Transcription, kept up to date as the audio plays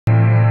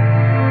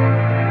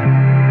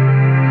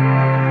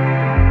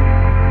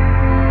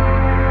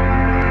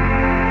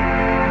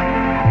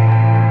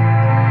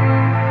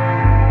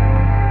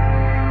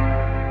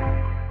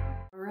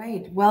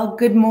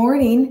good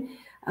morning.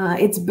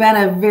 It's been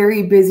a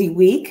very busy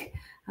week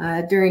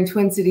during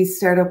Twin Cities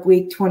Startup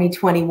Week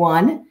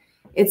 2021.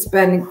 It's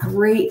been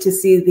great to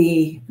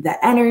see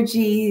the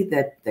energy,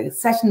 the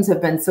sessions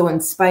have been so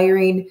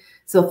inspiring.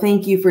 So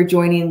thank you for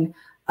joining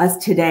us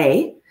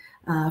today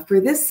for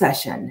this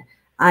session.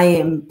 I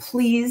am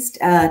pleased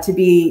to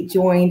be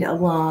joined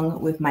along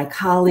with my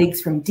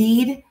colleagues from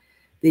DEED,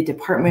 the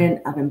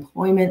Department of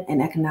Employment and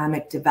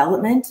Economic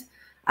Development.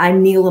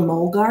 I'm Neela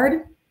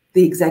Molgaard,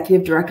 the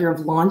Executive Director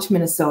of Launch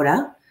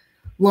Minnesota.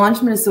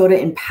 Launch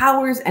Minnesota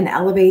empowers and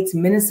elevates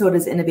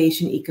Minnesota's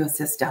innovation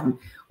ecosystem.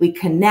 We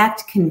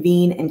connect,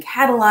 convene, and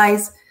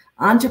catalyze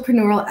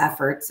entrepreneurial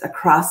efforts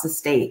across the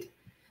state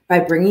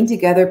by bringing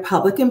together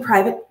public and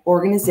private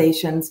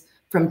organizations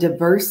from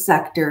diverse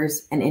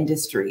sectors and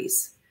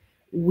industries.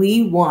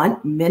 We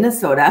want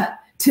Minnesota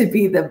to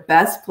be the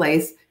best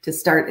place to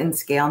start and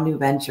scale new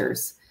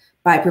ventures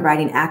by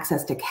providing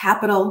access to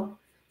capital,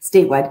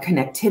 statewide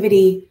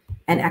connectivity,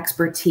 and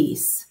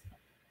expertise.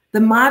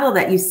 The model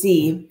that you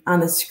see on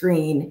the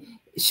screen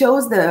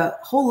shows the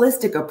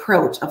holistic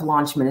approach of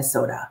Launch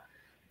Minnesota.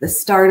 The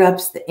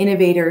startups, the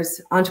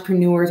innovators,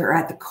 entrepreneurs are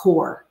at the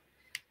core,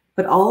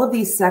 but all of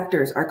these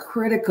sectors are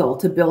critical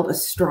to build a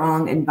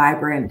strong and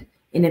vibrant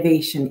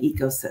innovation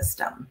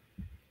ecosystem.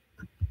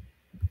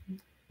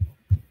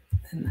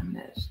 And I'm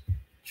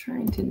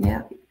trying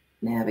to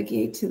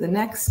navigate to the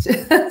next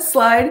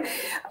slide.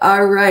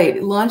 All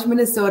right, Launch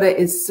Minnesota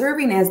is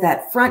serving as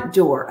that front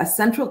door, a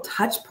central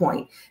touch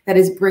point that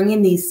is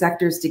bringing these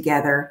sectors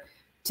together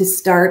to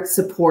start,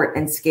 support,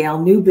 and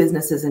scale new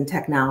businesses and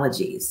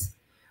technologies.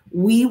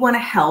 We want to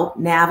help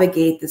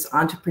navigate this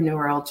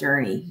entrepreneurial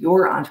journey,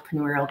 your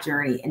entrepreneurial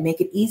journey, and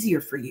make it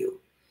easier for you.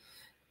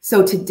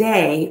 So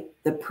today,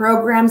 the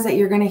programs that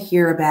you're going to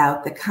hear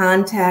about, the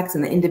contacts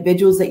and the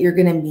individuals that you're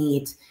going to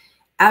meet,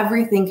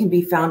 everything can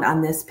be found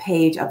on this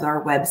page of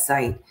our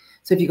website.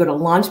 So if you go to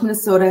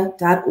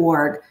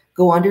launchminnesota.org,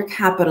 go under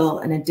capital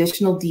and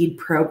additional DEED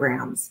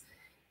programs.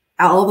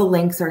 All the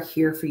links are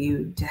here for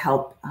you to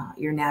help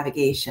your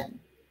navigation.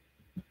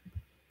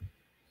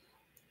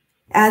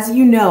 As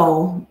you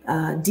know,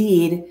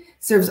 DEED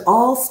serves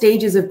all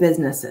stages of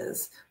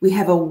businesses. We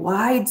have a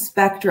wide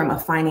spectrum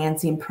of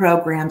financing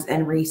programs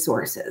and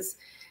resources.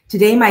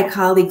 Today, my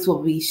colleagues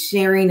will be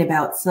sharing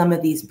about some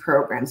of these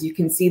programs. You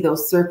can see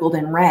those circled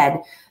in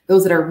red,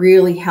 those that are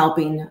really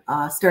helping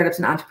startups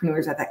and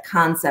entrepreneurs at that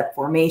concept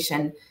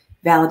formation,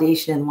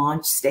 validation, and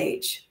launch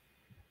stage.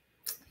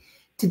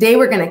 Today,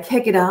 we're going to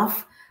kick it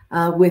off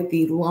with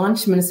the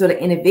Launch Minnesota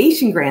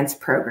Innovation Grants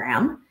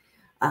Program.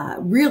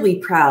 Really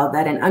proud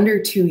that in under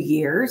 2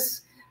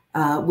 years,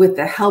 with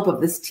the help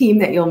of this team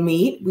that you'll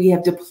meet, we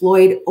have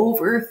deployed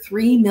over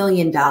 $3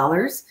 million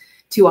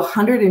to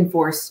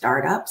 104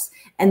 startups.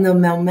 And the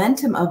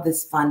momentum of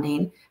this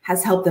funding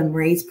has helped them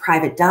raise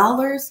private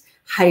dollars,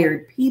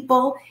 hired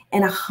people,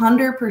 and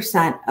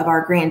 100% of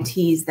our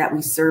grantees that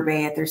we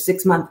survey at their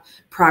 6-month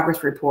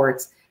progress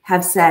reports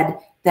have said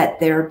that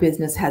their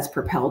business has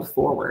propelled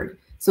forward.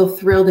 So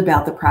thrilled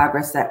about the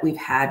progress that we've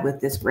had with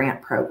this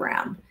grant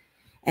program.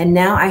 And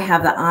now I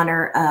have the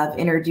honor of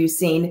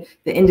introducing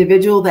the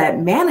individual that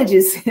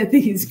manages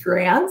these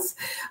grants,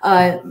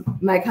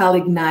 my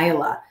colleague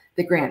Nyla,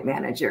 the grant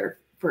manager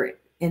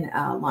in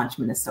Launch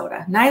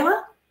Minnesota.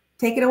 Nyla,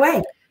 take it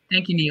away.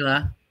 Thank you,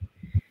 Neela.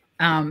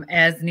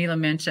 As Neela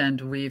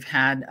mentioned, we've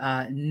had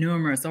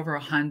numerous, over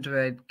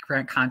 100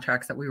 grant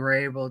contracts that we were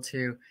able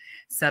to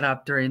set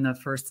up during the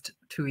first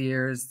 2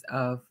 years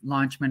of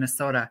Launch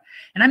Minnesota.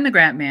 And I'm the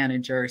grant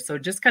manager. So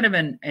just kind of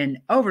an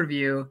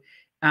overview.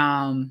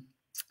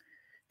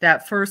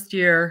 That first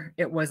year,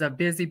 it was a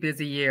busy,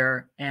 busy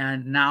year.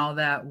 And now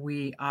that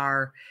we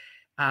are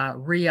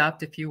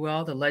re-upped, if you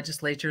will, the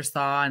legislature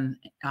saw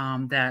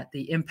that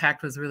the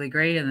impact was really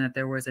great and that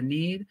there was a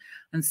need.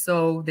 And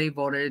so they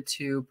voted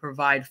to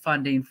provide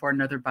funding for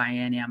another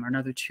biennium or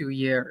another 2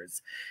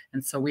 years.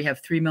 And so we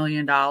have $3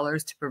 million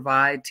to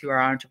provide to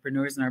our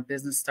entrepreneurs and our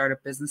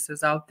startup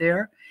businesses out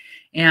there.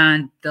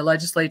 And the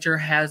legislature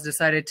has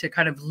decided to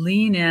kind of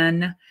lean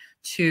in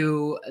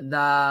to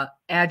the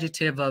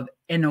adjective of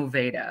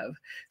innovative.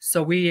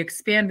 So we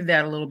expanded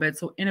that a little bit.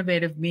 So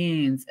innovative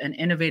means an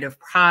innovative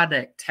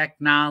product,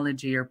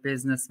 technology, or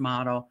business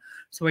model.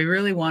 So we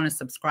really want to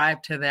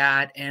subscribe to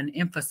that and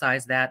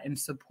emphasize that and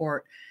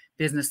support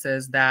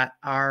businesses that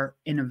are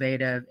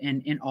innovative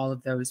in all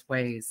of those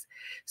ways.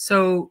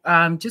 So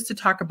just to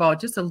talk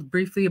about,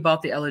 briefly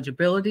about the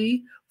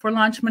eligibility for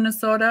Launch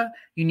Minnesota,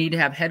 you need to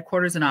have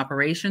headquarters and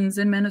operations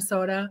in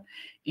Minnesota.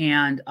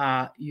 And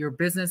your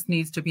business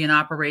needs to be in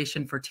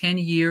operation for 10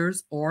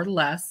 years or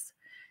less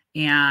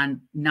and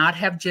not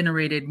have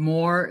generated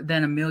more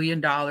than $1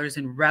 million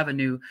in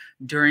revenue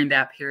during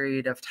that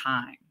period of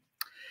time.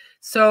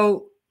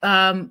 So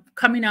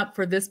coming up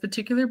for this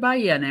particular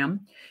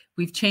biennium,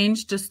 we've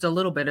changed just a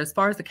little bit as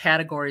far as the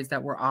categories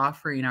that we're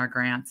offering our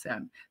grants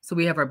in. So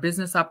we have our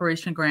business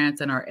operation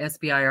grants and our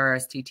SBIR,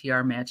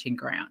 STTR matching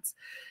grants.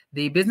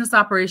 The business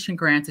operation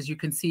grants, as you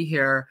can see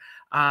here,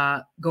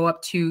 go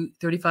up to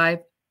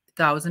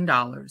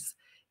 $35,000.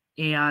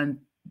 And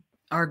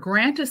our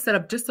grant is set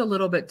up just a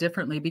little bit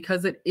differently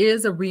because it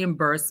is a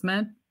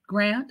reimbursement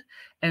grant.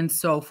 And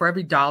so for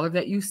every dollar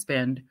that you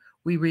spend,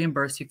 we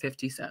reimburse you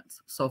 50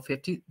 cents. So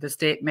the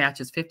state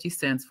matches 50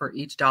 cents for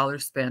each dollar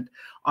spent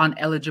on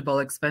eligible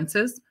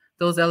expenses.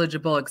 Those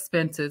eligible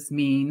expenses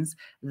means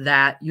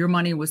that your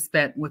money was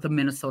spent with a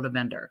Minnesota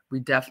vendor. We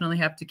definitely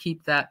have to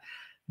keep that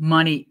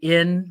money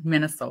in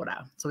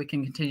Minnesota so we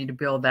can continue to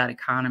build that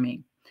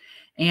economy.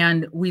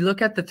 And we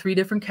look at the 3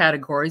 different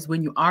categories.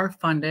 When you are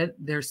funded,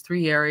 there's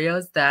 3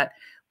 areas that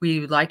we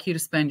would like you to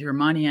spend your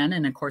money in.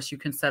 And of course, you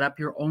can set up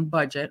your own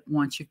budget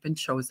once you've been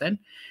chosen.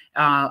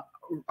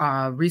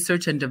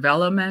 Research and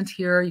development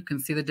here, you can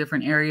see the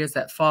different areas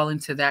that fall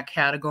into that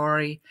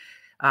category.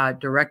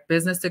 Direct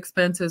business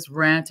expenses,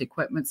 rent,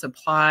 equipment,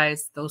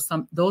 supplies.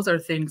 Those are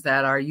things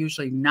that are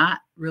usually not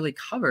really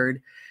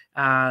covered.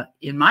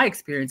 In my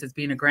experience as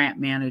being a grant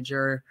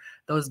manager,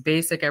 those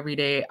basic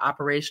everyday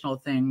operational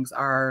things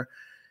are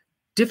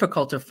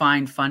difficult to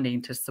find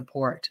funding to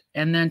support.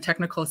 And then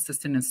technical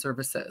assistance and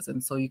services.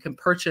 And so you can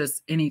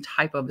purchase any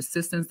type of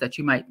assistance that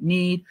you might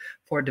need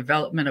for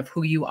development of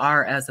who you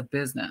are as a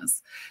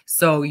business.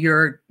 So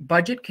your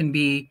budget can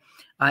be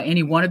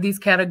any one of these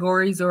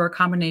categories or a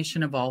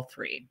combination of all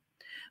 3.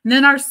 And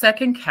then our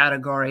second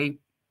category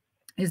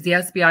is the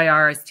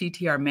SBIR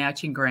STTR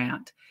matching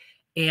grant.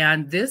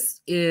 And this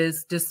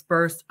is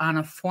dispersed on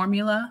a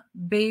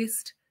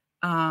formula-based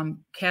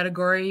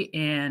category,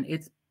 and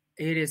it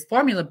is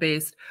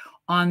formula-based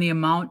on the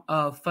amount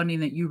of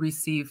funding that you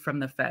receive from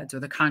the feds or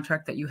the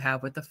contract that you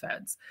have with the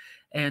feds.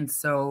 And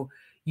so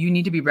you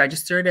need to be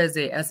registered as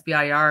a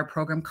SBIR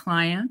program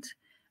client.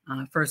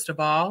 First of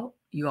all,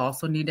 you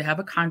also need to have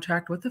a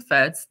contract with the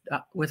feds,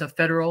 with a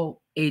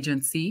federal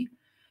agency.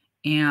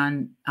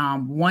 And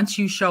once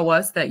you show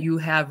us that you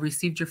have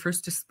received your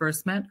first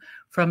disbursement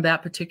from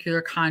that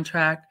particular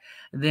contract,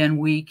 then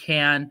we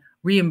can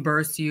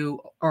reimburse you,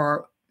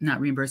 or not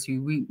reimburse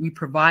you, we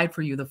provide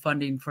for you the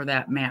funding for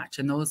that match.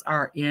 And those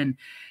are in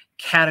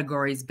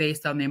categories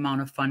based on the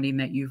amount of funding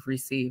that you've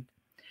received.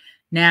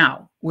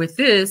 Now, with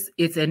this,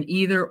 it's an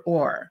either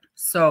or.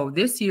 So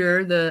this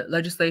year, the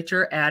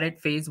legislature added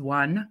phase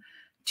 1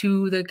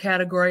 to the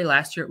category.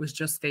 Last year, it was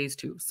just phase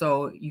 2.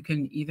 So you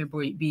can either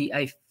be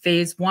a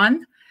phase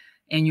 1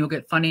 and you'll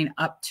get funding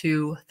up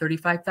to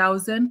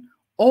 $35,000,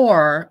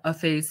 or a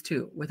phase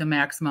 2 with a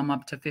maximum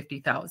up to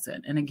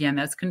 $50,000. And again,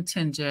 that's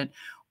contingent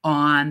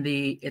on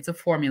it's a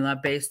formula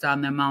based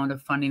on the amount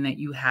of funding that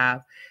you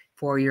have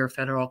for your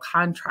federal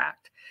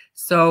contract.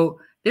 So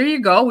there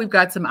you go. We've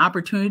got some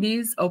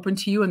opportunities open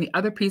to you. And the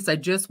other piece I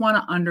just want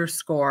to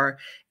underscore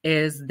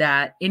is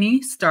that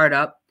any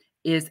startup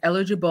is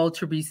eligible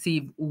to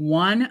receive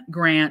 1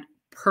 grant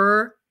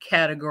per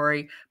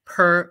category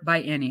per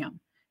biennium.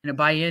 And a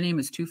biennium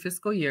is 2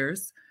 fiscal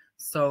years.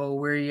 So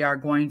we are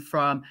going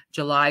from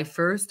July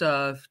 1st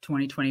of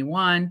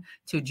 2021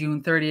 to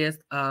June 30th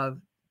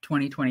of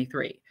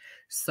 2023.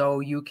 So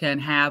you can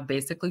have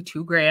basically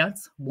 2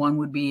 grants. One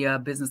would be a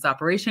business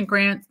operation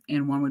grant,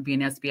 and one would be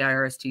an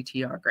SBIR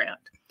STTR grant.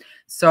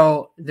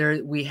 So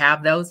we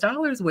have those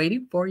dollars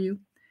waiting for you.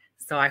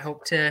 So I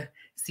hope to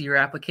see your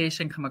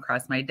application come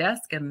across my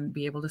desk and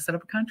be able to set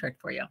up a contract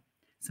for you.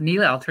 So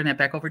Neela, I'll turn that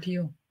back over to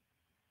you.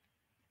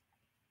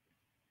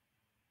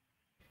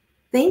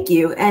 Thank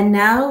you. And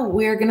now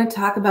we're going to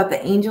talk about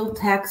the Angel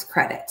Tax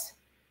Credit.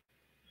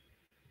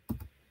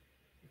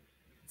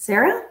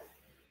 Sarah?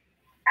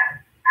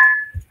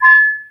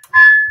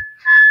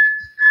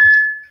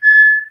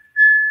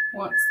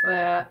 What's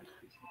that?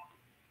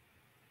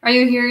 Are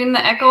you hearing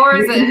the echo, or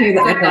is it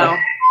good now?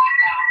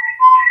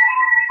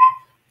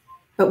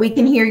 But we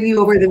can hear you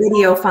over the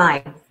video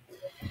fine.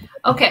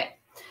 Okay.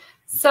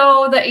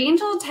 So the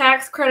Angel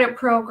Tax Credit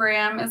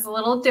Program is a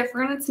little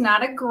different. It's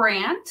not a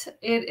grant.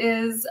 It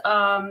is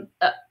a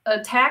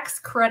tax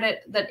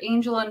credit that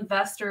angel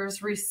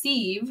investors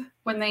receive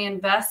when they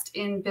invest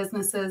in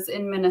businesses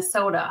in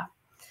Minnesota.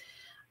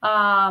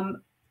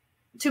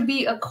 To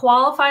be a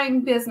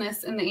qualifying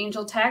business in the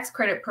Angel Tax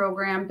Credit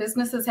Program,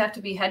 businesses have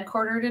to be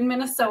headquartered in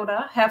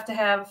Minnesota, have to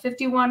have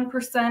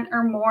 51%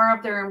 or more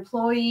of their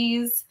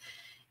employees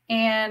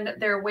and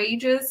their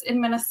wages in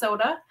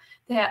Minnesota.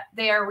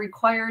 They are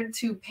required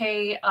to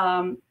pay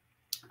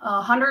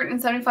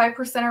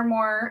 175% or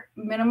more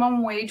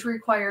minimum wage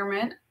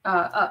requirement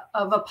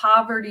of a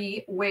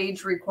poverty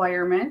wage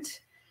requirement.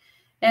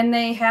 And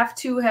they have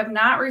to have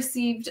not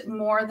received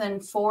more than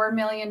 $4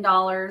 million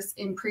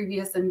in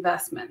previous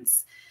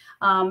investments.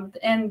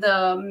 And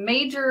the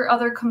major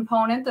other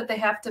component that they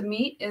have to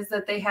meet is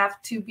that they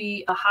have to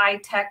be a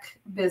high-tech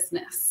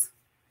business.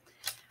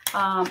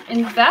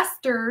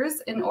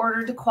 Investors, in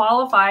order to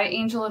qualify,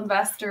 angel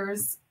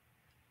investors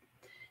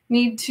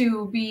need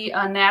to be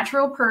a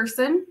natural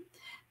person.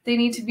 They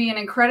need to be an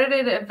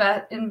accredited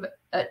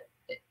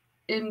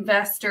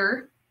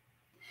investor.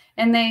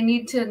 And they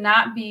need to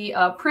not be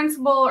a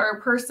principal or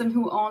a person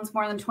who owns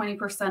more than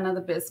 20% of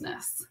the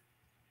business.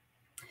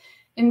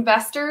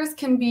 Investors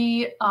can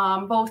be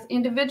both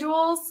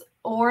individuals,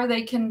 or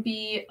they can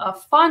be a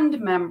fund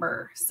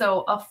member.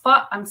 So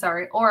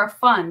or a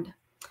fund.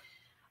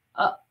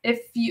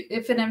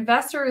 if an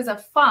investor is a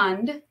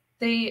fund,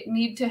 they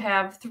need to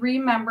have 3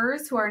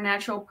 members who are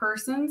natural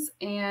persons,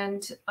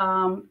 and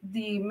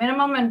the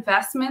minimum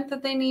investment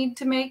that they need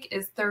to make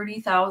is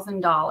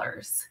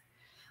 $30,000.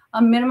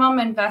 A minimum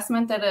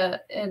investment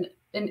that an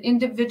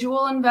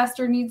individual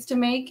investor needs to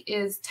make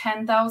is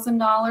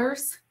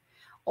 $10,000,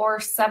 or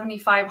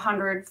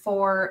 $7,500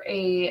 for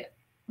a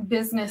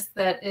business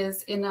that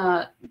is in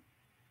a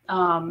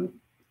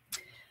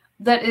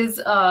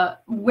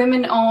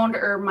women-owned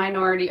or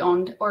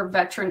minority-owned or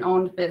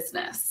veteran-owned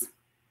business.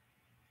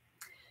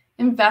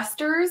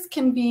 Investors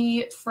can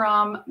be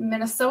from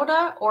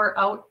Minnesota or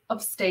out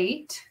of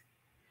state.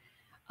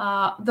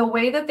 The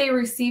way that they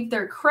receive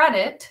their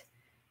credit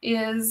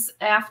is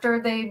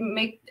after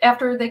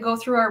they go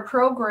through our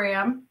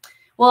program.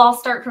 Well, I'll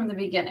start from the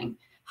beginning.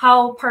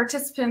 How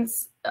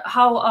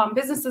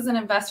businesses and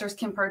investors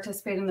can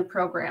participate in the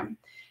program.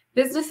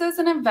 Businesses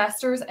and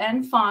investors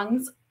and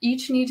funds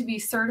each need to be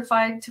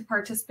certified to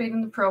participate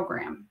in the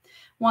program.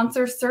 Once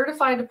they're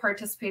certified to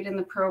participate in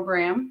the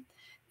program,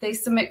 they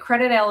submit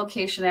credit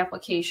allocation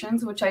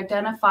applications, which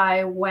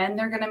identify when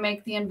they're going to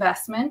make the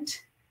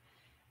investment.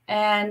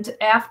 And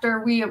after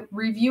we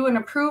review and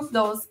approve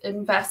those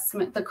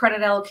the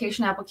credit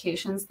allocation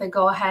applications, they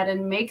go ahead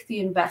and make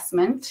the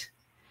investment.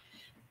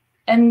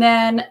 And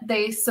then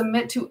they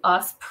submit to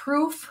us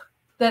proof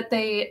that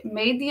they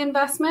made the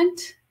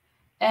investment.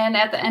 And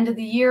at the end of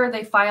the year,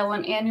 they file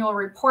an annual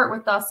report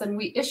with us, and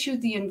we issue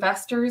the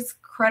investors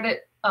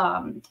credit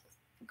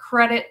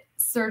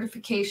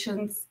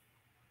certifications,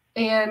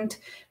 and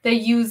they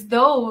use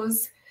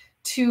those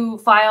to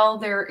file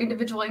their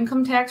individual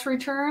income tax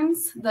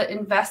returns. The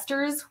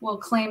investors will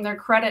claim their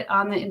credit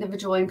on the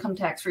individual income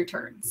tax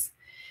returns.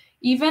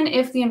 Even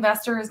if the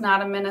investor is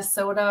not a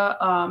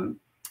Minnesota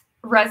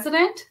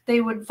resident, they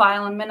would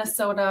file a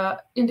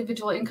Minnesota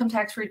individual income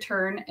tax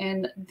return,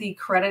 and the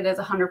credit is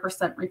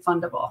 100%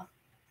 refundable.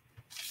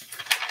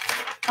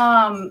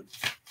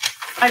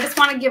 I just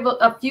want to give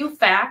a few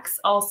facts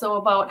also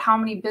about how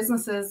many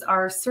businesses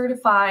are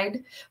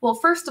certified. Well,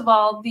 first of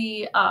all,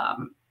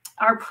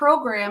 our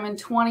program in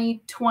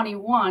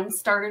 2021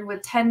 started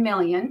with 10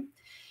 million,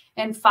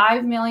 and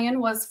 5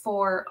 million was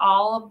for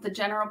all of the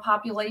general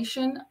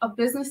population of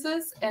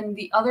businesses, and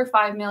the other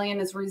 5 million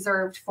is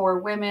reserved for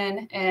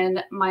women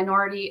and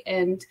minority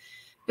and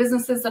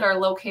businesses that are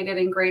located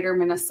in greater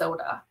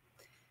Minnesota.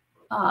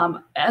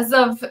 As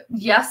of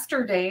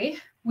yesterday,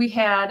 we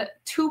had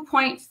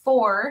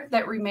 2.4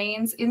 that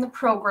remains in the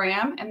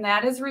program, and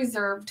that is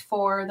reserved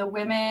for the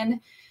women,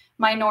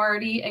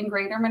 minority, and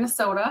greater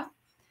Minnesota.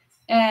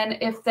 And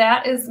if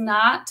that is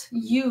not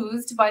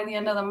used by the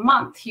end of the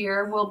month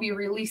here, we'll be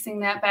releasing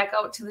that back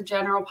out to the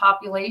general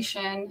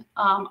population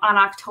on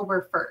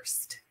October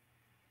 1st.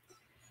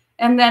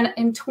 And then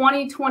in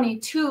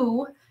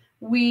 2022,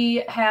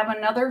 we have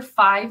another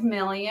 5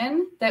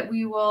 million that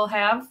we will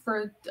have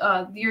for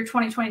the year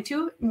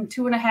 2022, and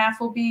 2.5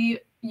 will be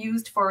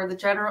used for the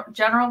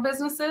general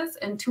businesses,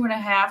 and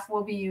 2.5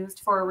 will be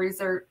used for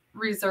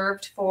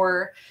reserved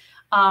for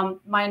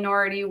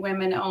minority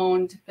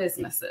women-owned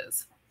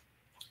businesses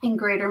in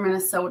greater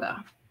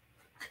Minnesota.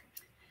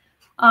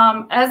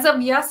 As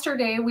of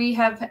yesterday, we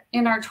have,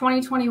 in our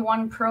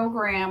 2021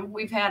 program,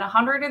 we've had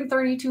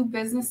 132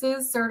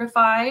 businesses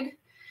certified.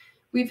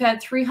 We've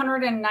had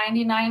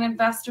 399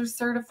 investors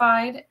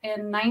certified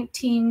and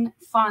 19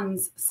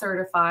 funds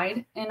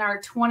certified. In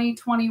our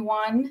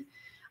 2021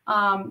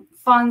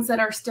 funds that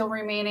are still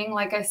remaining,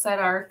 like I said,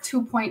 are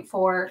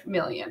 2.4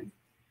 million.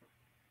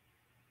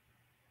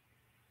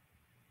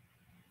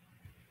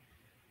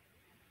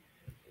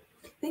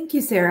 Thank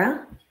you,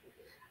 Sarah.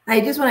 I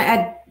just want to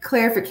add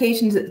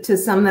clarification to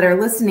some that are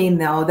listening,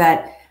 though,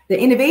 that the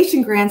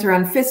innovation grants are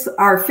on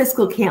our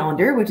fiscal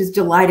calendar, which is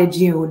July to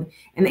June,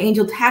 and the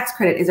angel tax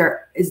credit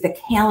is the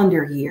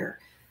calendar year.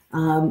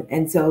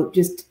 And so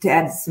just to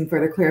add some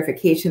further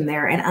clarification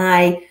there.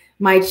 And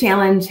my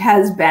challenge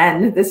has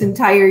been this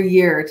entire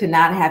year to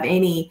not have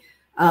any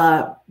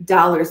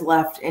dollars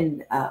left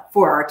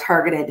for our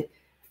targeted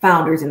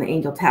founders in the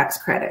angel tax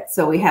credit.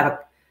 So we have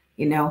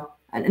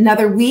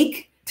another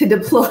week to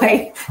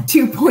deploy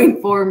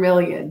 2.4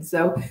 million.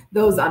 So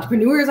those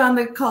entrepreneurs on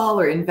the call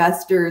or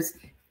investors,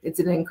 it's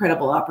an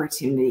incredible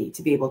opportunity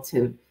to be able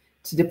to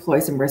deploy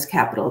some risk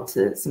capital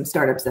to some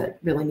startups that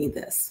really need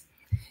this.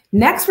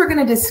 Next, we're going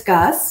to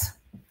discuss,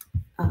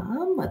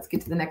 let's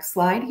get to the next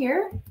slide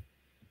here,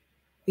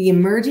 the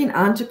Emerging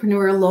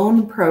Entrepreneur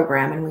Loan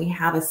Program. And we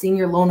have a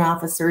senior loan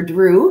officer,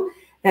 Drew,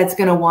 that's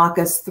going to walk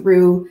us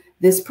through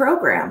this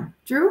program.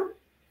 Drew?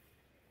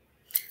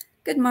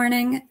 Good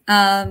morning.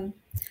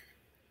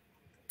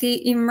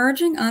 The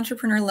Emerging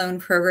Entrepreneur Loan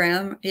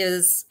Program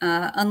is,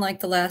 unlike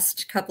the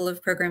last couple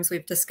of programs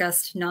we've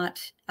discussed,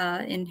 not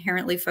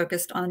inherently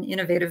focused on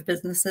innovative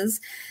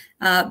businesses,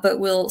 but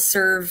will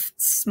serve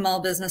small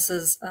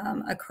businesses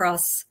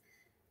across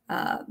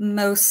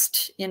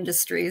most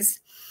industries.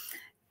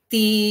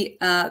 The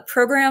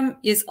program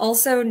is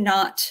also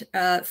not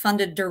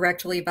funded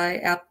directly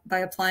by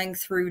applying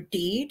through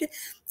DEED.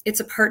 It's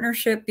a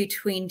partnership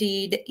between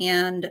Deed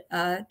and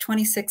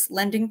 26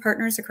 lending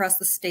partners across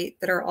the state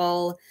that are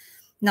all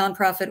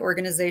nonprofit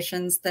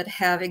organizations that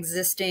have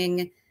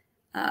existing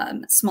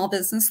small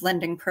business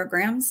lending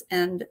programs,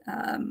 and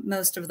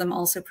most of them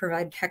also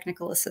provide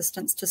technical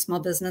assistance to small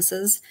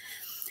businesses.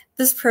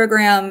 This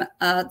program,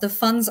 the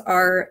funds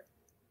are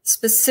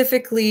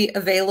specifically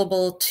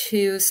available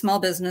to small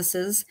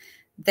businesses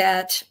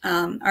that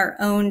are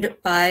owned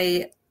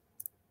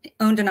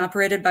and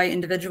operated by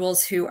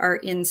individuals who are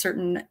in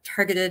certain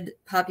targeted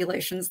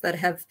populations that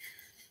have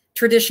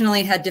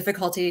traditionally had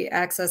difficulty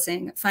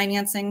accessing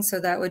financing.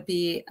 So that would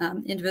be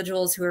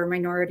individuals who are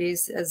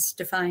minorities as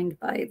defined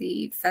by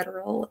the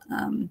federal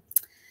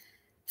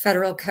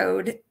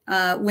code,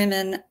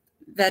 women,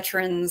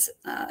 veterans,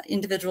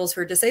 individuals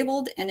who are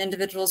disabled, and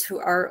individuals who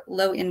are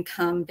low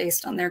income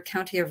based on their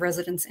county of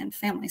residence and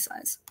family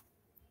size.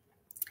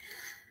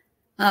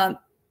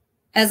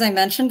 As I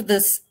mentioned,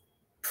 this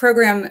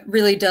program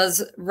really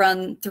does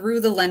run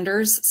through the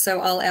lenders. So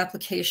all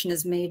application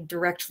is made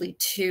directly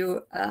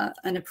to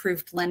an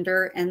approved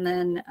lender. And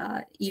then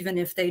even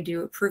if they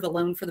do approve a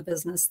loan for the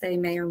business, they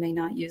may or may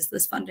not use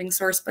this funding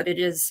source, but it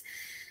is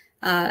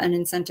an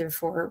incentive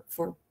for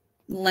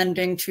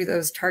lending to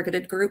those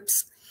targeted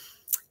groups.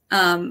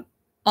 All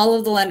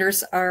of the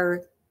lenders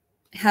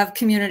have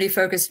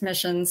community-focused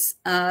missions.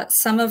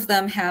 Some of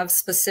them have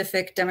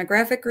specific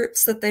demographic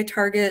groups that they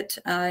target,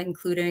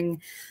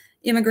 including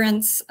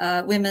immigrants,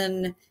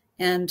 women,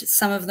 and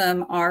some of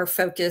them are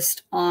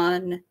focused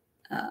on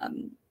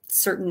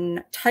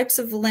certain types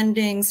of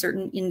lending,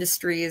 certain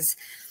industries,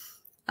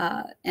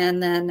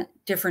 and then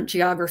different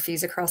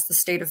geographies across the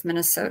state of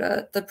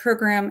Minnesota. The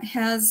program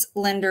has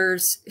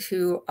lenders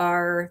who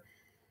are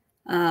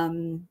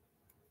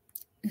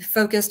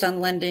focused on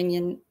lending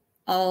in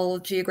all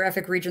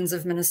geographic regions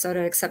of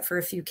Minnesota, except for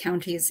a few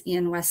counties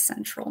in west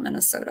central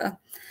Minnesota.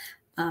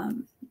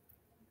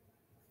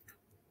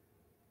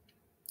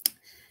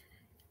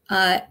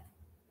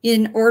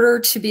 In order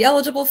to be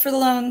eligible for the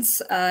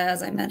loans,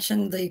 as I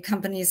mentioned, the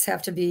companies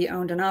have to be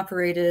owned and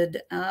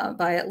operated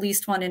by at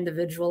least one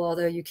individual,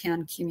 although you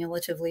can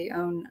cumulatively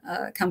own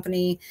a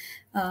company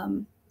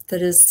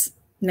that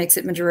makes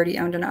it majority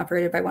owned and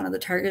operated by one of the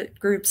target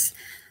groups.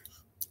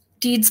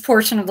 Deed's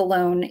portion of the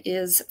loan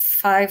is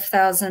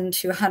 $5,000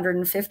 to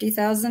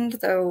 $150,000,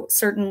 though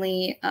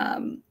certainly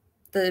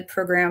the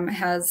program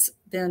has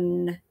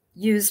been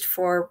used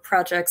for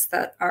projects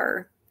that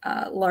are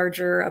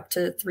larger, up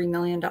to $3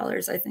 million,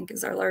 I think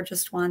is our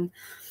largest one.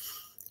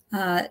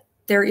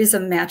 There is a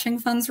matching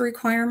funds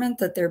requirement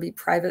that there be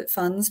private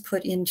funds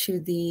put into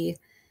the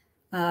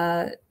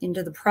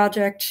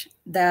project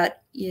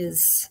that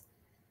is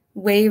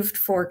waived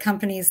for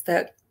companies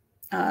that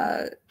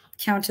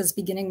count as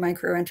beginning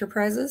micro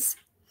enterprises.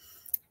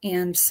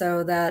 And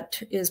so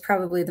that is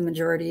probably the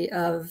majority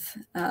of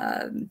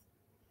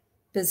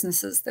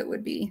businesses that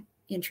would be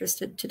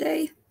interested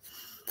today.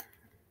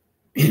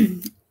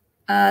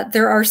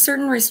 There are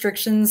certain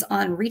restrictions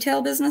on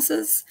retail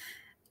businesses,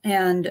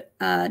 and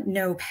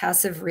no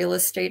passive real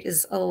estate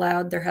is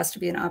allowed. There has to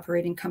be an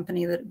operating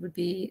company that would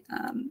be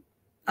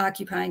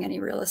occupying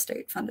any real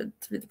estate funded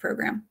through the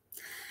program.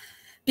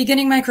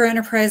 Beginning micro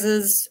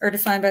enterprises are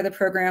defined by the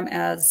program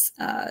as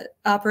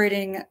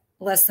operating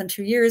less than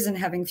 2 years and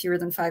having fewer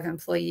than 5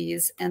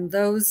 employees. And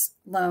those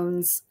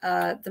loans,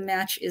 the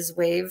match is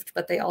waived,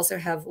 but they also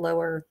have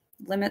lower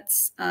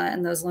limits,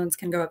 and those loans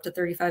can go up to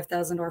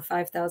 $35,000 or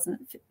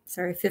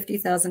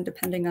 $50,000,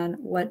 depending on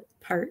what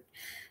part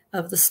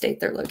of the state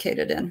they're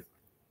located in.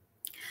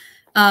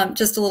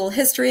 Just a little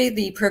history: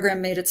 the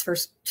program made its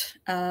first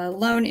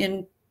loan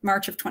in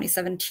March of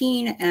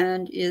 2017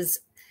 and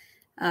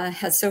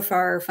has so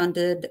far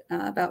funded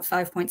about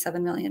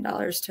 $5.7 million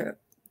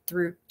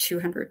through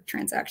 200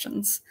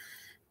 transactions.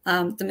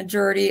 The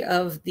majority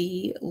of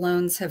the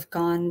loans have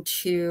gone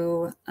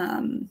to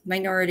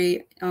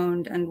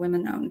minority-owned and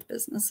women-owned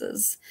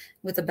businesses,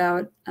 with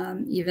about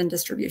even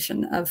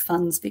distribution of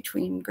funds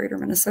between Greater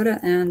Minnesota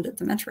and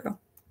the Metro.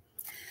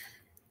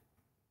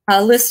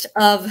 A list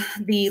of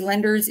the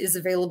lenders is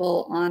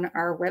available on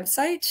our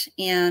website,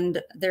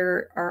 and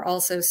there are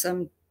also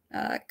some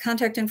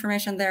contact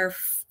information there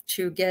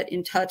to get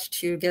in touch,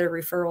 to get a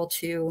referral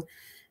to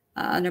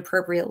an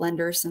appropriate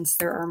lender, since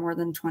there are more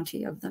than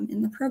 20 of them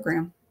in the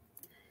program.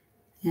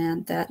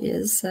 And that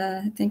is,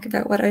 I think,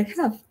 about what I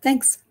have.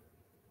 Thanks.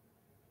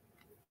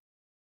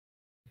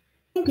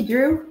 Thank you,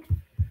 Drew.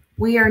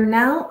 We are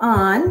now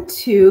on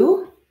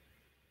to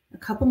a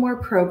couple more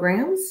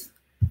programs.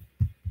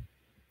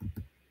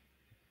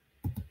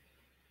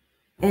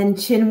 And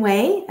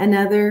Chinwei,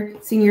 another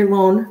senior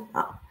loan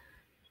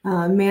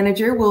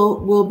manager,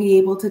 will be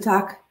able to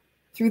talk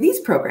through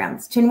these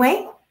programs.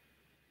 Chinwei?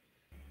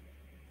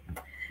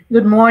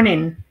 Good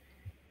morning.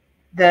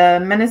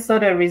 The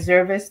Minnesota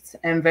Reservists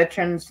and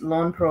Veterans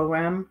Loan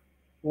Program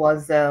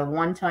was a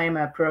one-time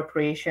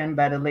appropriation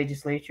by the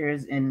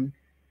legislatures in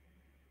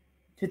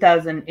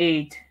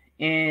 2008,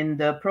 and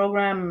the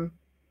program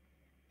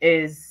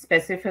is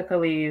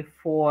specifically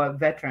for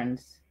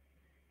veterans.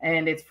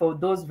 And it's for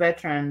those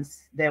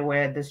veterans that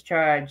were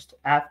discharged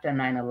after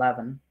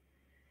 9/11.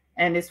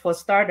 And it's for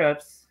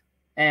startups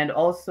and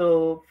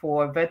also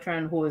for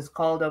veteran who is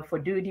called up for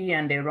duty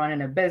and they're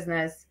running a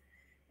business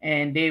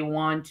and they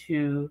want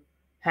to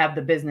have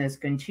the business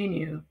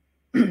continue.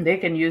 They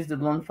can use the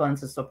loan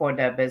funds to support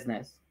that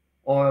business.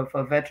 Or for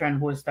a veteran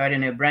who is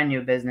starting a brand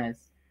new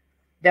business.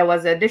 There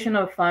was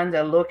additional funds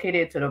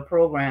allocated to the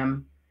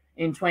program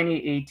in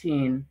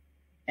 2018,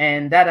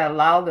 and that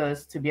allowed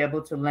us to be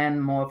able to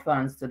lend more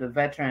funds to the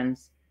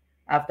veterans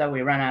after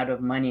we ran out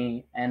of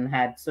money and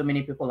had so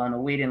many people on the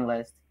waiting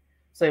list.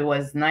 So it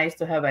was nice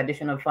to have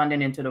additional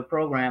funding into the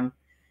program.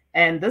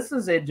 And this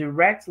is a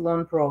direct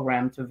loan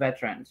program to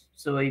veterans.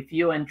 So if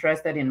you're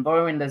interested in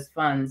borrowing these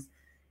funds,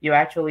 you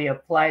actually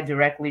apply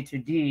directly to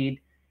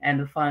DEED and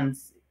the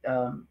funds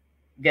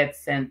get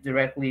sent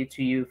directly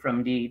to you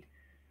from DEED.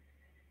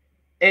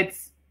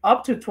 It's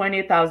up to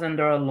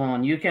 $20,000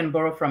 loan. You can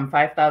borrow from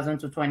 $5,000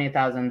 to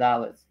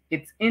 $20,000.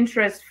 It's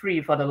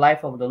interest-free for the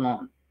life of the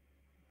loan,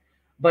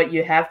 but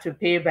you have to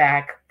pay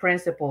back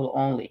principal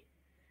only.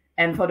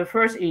 And for the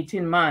first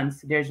 18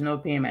 months, there's no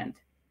payment.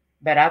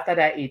 But after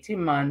that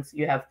 18 months,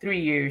 you have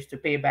 3 years to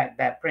pay back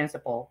that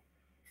principal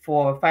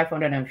for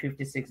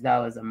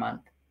 $556 a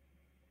month.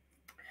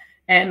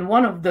 And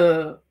one of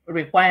the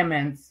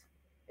requirements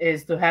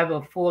is to have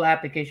a full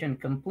application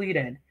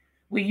completed.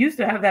 We used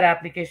to have that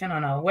application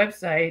on our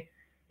website,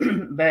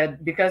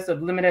 but because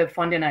of limited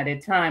funding at the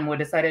time, we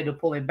decided to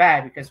pull it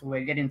back because we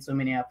were getting so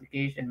many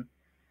applications.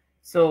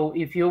 So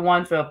if you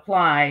want to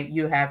apply,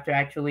 you have to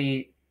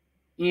actually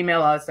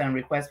email us and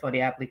request for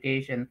the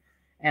application,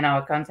 and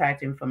our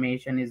contact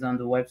information is on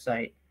the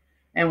website.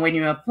 And when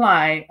you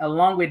apply,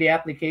 along with the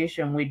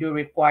application, we do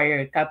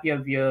require a copy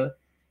of your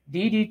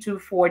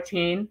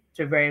DD-214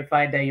 to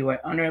verify that you were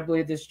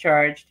honorably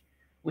discharged.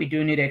 We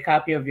do need a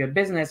copy of your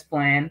business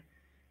plan.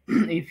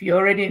 If you're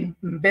already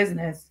in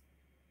business,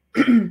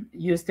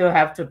 you still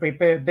have to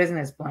prepare a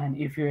business plan.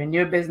 If you're a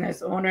new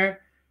business owner,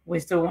 we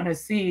still want to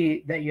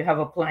see that you have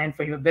a plan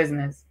for your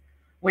business.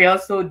 We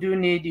also do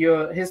need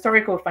your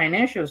historical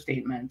financial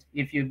statement.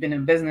 If you've been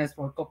in business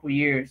for a couple of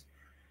years,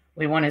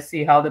 we want to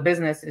see how the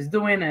business is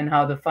doing and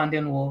how the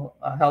funding will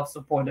help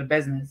support the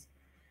business.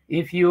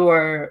 If you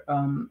are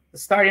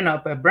starting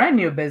up a brand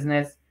new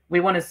business,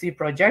 we want to see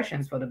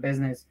projections for the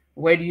business.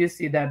 Where do you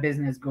see that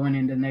business going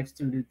in the next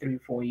 2 to 3,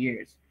 4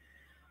 years?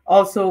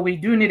 Also, we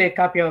do need a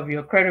copy of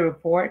your credit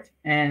report.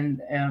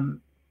 And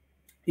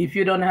if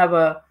you don't have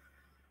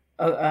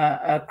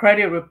a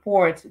credit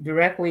report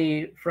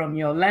directly from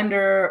your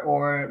lender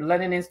or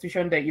lending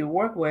institution that you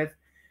work with,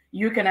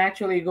 you can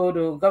actually go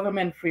to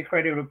Government Free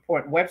Credit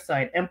Report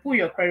website and pull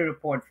your credit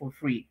report for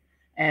free.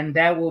 And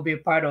that will be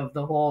part of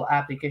the whole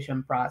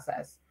application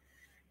process.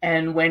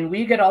 And when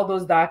we get all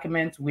those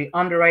documents, we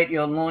underwrite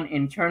your loan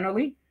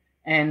internally.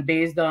 And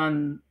based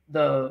on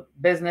the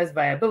business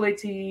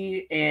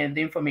viability and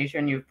the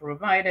information you've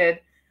provided,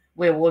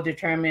 we will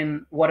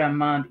determine what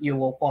amount you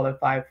will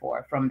qualify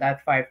for, from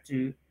that $5,000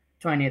 to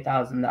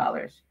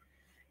 $20,000.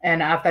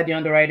 And after the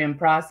underwriting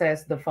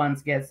process, the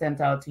funds get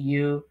sent out to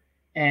you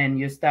and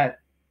you start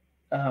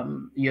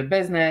your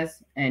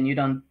business, and you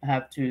don't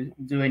have to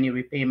do any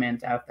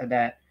repayment after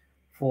that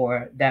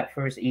for that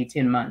first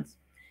 18 months.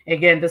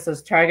 Again, this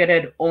is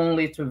targeted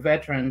only to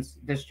veterans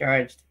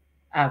discharged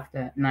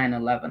after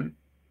 9/11.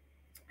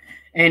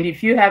 And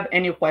if you have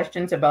any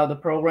questions about the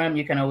program,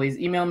 you can always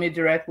email me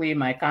directly.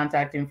 My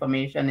contact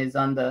information is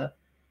on the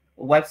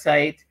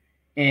website,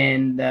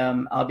 and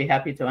I'll be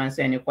happy to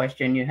answer any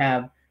question you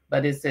have.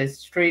 But it's a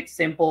straight,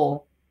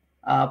 simple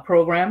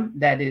program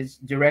that is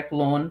direct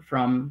loan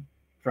from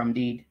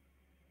DEED.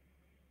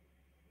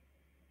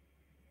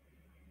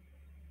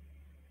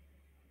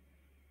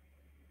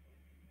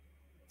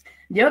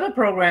 The other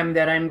program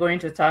that I'm going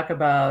to talk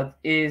about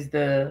is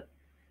the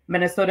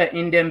Minnesota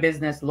Indian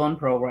Business Loan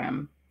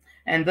Program.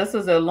 And this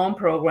is a loan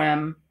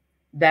program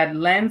that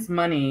lends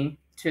money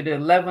to the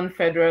 11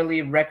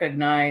 federally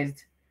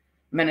recognized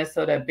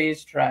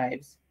Minnesota-based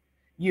tribes.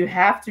 You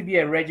have to be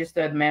a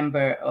registered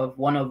member of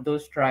one of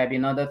those tribes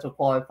in order to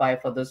qualify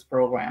for this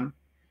program.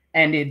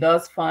 And it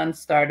does fund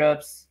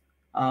startups,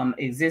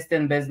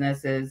 existing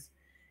businesses,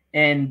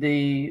 and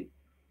the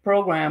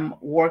program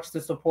works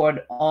to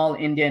support all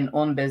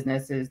Indian-owned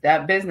businesses.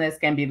 That business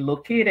can be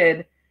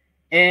located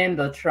in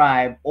the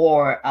tribe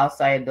or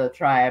outside the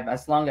tribe,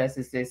 as long as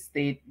it's a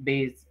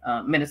state-based,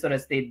 Minnesota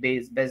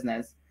state-based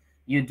business.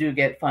 You do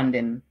get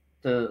funding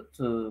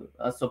to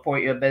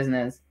support your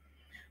business.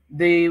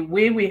 The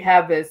way we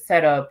have it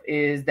set up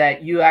is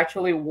that you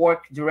actually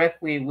work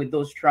directly with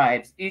those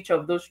tribes. Each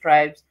of those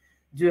tribes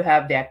do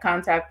have their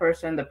contact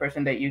person, the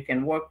person that you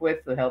can work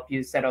with to help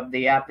you set up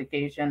the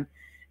application.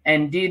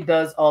 And DEED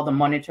does all the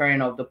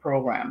monitoring of the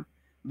program.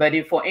 But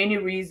if for any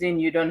reason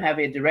you don't have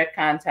a direct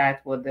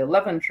contact with the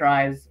 11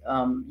 tribes,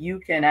 you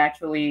can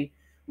actually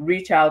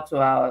reach out to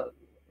our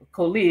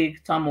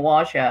colleague, Tom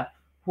Washa,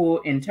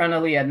 who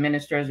internally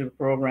administers the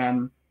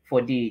program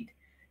for DEED.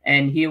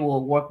 And he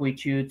will work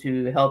with you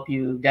to help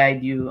you,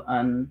 guide you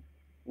on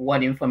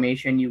what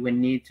information you would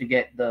need to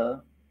get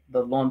the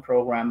the loan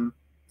program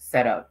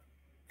set up.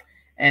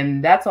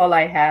 And that's all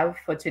I have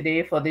for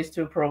today for these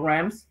two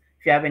programs.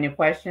 If you have any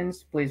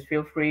questions, please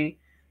feel free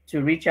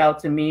to reach out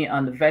to me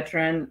on the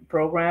veteran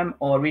program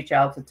or reach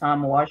out to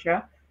Tom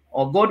Washer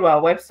or go to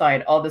our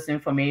website. All this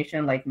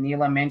information, like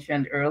Neela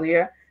mentioned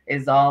earlier,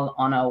 is all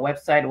on our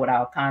website with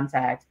our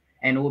contact,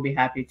 and we'll be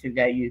happy to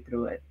get you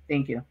through it.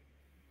 Thank you.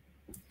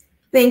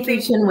 Thank you,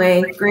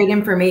 Chinwe. Great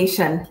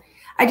information.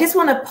 I just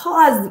want to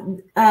pause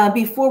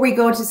before we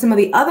go to some of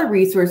the other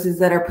resources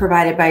that are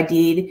provided by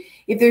DEED.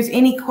 If there's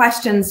any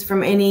questions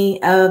from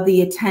any of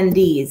the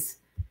attendees,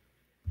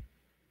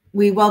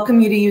 we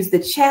welcome you to use the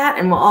chat,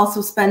 and we'll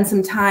also spend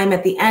some time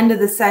at the end of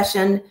the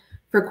session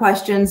for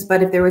questions.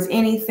 But if there was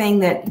anything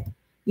that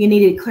you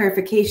needed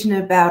clarification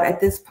about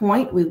at this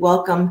point, we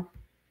welcome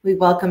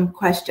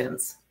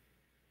questions.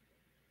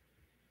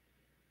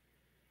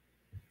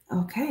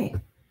 Okay.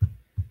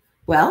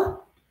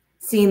 Well,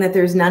 seeing that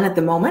there's none at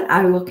the moment,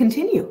 I will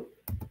continue.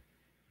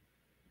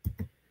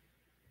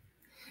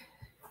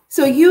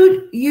 So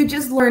you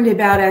just learned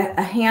about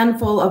a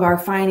handful of our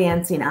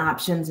financing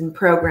options and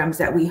programs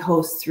that we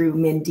host through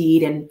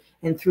MnDEED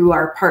and through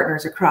our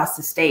partners across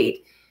the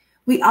state.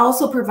 We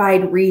also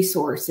provide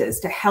resources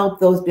to help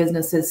those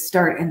businesses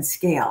start and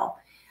scale.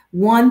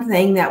 One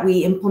thing that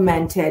we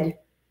implemented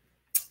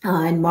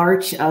in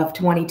March of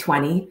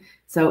 2020,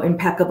 so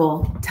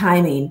impeccable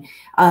timing,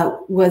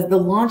 was the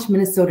Launch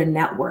Minnesota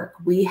Network.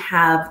 We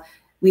had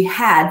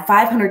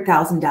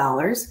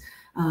 $500,000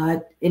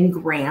 in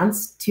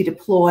grants to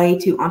deploy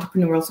to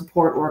entrepreneurial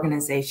support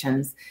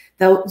organizations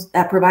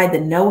that provide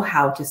the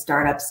know-how to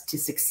startups to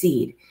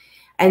succeed.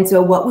 And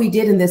so what we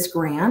did in this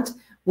grant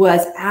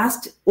was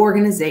asked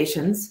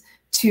organizations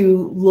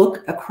to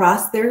look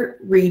across their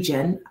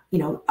region,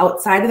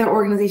 outside of their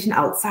organization,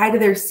 outside of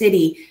their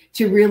city,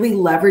 to really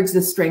leverage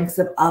the strengths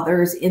of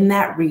others in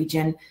that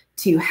region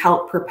to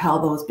help propel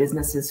those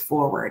businesses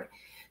forward.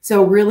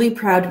 So really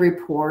proud to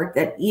report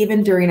that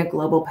even during a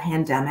global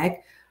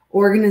pandemic,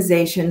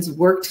 organizations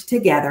worked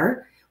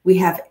together. We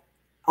have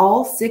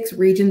all 6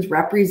 regions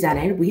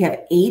represented. We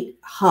have 8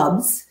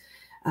 hubs,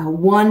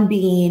 one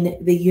being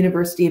the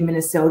University of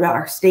Minnesota,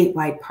 our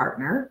statewide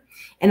partner,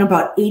 and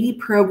about 80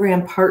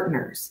 program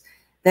partners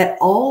that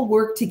all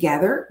work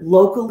together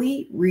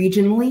locally,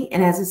 regionally,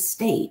 and as a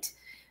state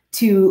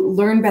to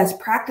learn best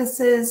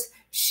practices,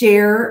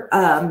 share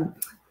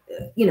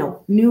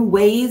new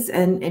ways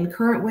and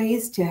current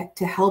ways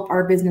to help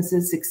our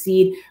businesses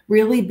succeed,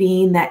 really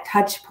being that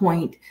touch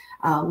point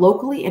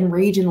locally and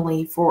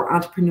regionally for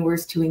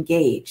entrepreneurs to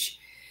engage.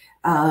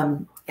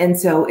 And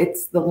so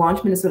it's the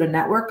Launch Minnesota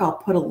Network. I'll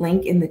put a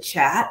link in the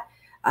chat.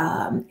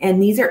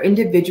 And these are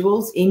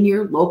individuals in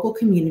your local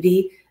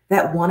community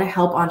that want to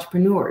help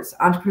entrepreneurs.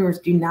 Entrepreneurs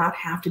do not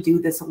have to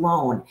do this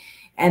alone.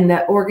 And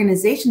the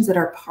organizations that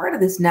are part of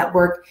this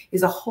network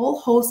is a whole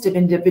host of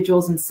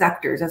individuals and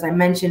sectors. As I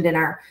mentioned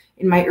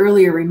in my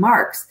earlier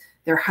remarks,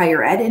 they're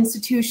higher ed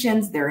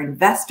institutions, they're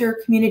investor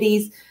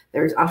communities,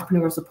 there's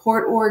entrepreneurial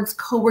support orgs,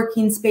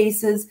 co-working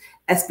spaces,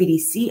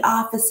 SBDC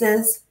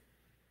offices,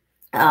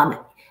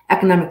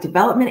 economic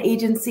development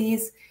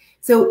agencies.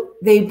 So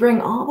they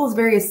bring all those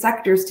various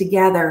sectors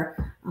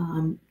together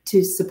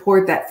to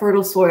support that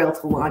fertile soil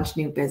to launch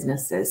new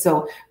businesses.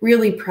 So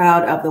really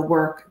proud of the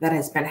work that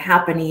has been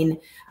happening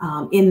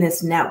in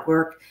this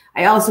network.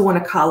 I also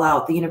want to call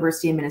out the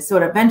University of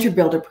Minnesota Venture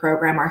Builder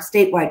Program, our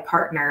statewide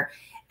partner.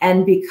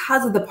 And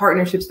because of the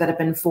partnerships that have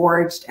been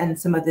forged and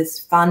some of this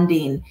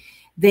funding,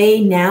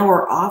 they now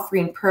are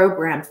offering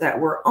programs that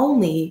were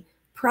only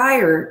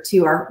prior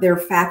to their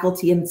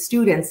faculty and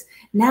students,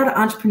 now to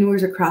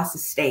entrepreneurs across the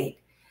state.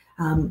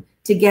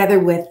 Together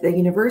with the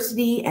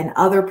university and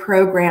other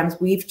programs,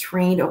 we've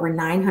trained over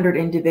 900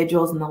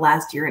 individuals in the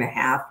last year and a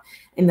half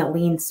in the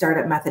Lean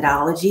Startup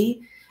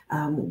methodology.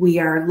 We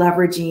are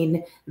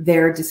leveraging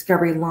their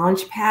Discovery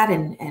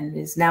Launchpad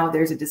and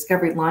there's a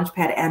Discovery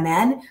Launchpad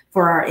MN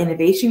for our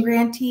innovation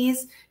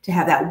grantees to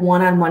have that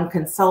one-on-one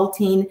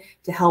consulting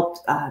to help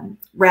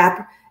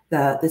wrap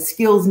the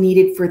skills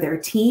needed for their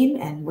team.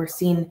 And we're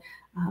seeing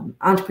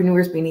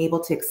entrepreneurs being able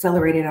to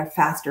accelerate at a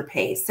faster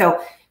pace.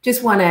 So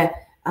just want to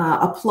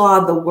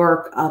applaud the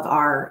work of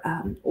our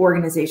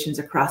organizations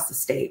across the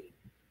state.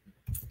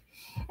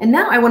 And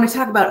now I want to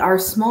talk about our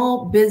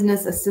Small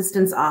Business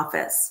Assistance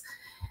Office.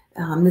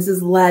 This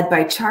is led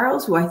by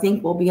Charles, who I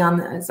think will be on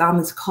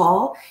this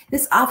call.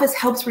 This office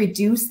helps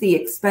reduce the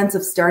expense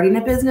of starting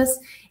a business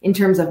in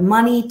terms of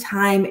money,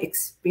 time,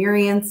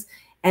 experience,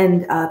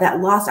 and that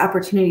lost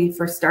opportunity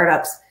for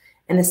startups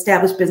and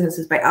established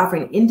businesses by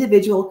offering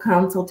individual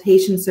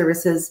consultation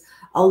services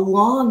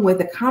along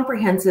with a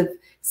comprehensive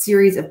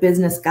series of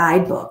business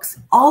guidebooks.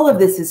 All of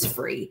this is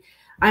free.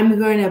 I'm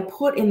going to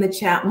put in the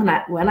chat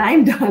when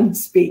I'm done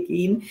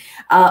speaking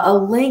a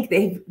link.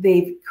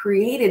 They've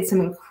created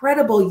some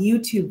incredible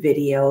YouTube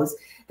videos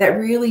that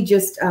really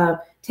just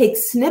take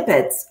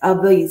snippets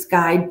of these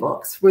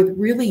guidebooks with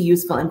really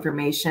useful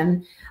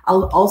information.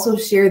 I'll also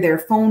share their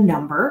phone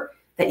number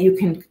that you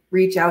can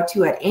reach out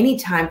to at any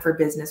time for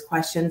business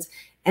questions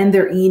and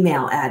their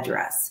email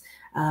address.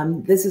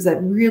 This is a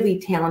really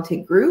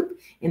talented group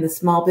in the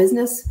small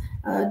business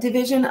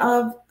division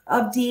of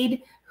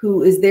DEED,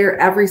 who is there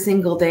every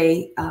single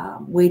day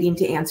waiting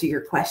to answer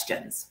your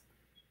questions.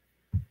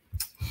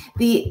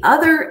 The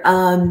other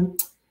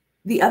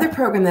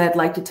program that I'd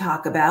like to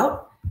talk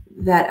about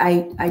that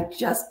I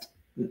just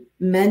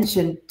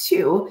mentioned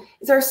too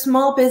is our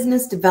Small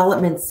Business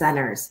Development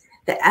Centers,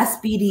 the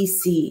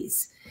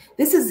SBDCs.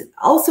 This is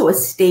also a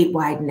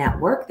statewide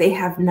network. They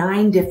have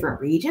 9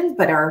 different regions,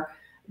 but are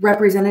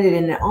represented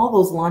in all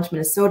those Launch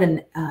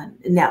Minnesota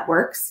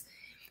networks.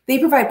 They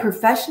provide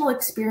professional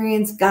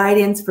experience,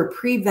 guidance for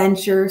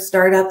pre-venture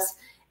startups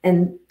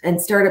and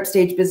startup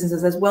stage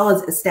businesses, as well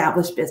as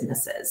established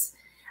businesses.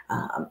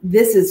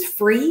 This is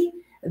free.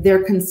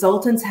 Their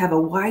consultants have a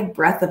wide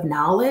breadth of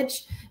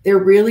knowledge. They're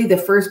really the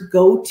first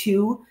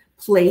go-to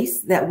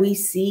place that we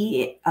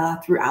see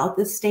throughout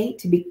the state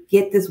to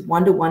get this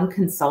one-to-one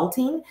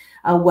consulting,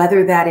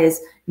 whether that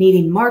is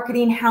needing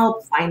marketing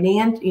help,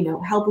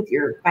 help with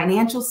your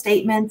financial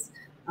statements,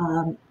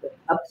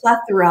 a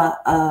plethora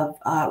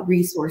of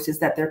resources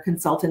that their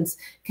consultants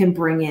can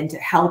bring in to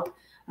help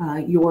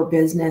your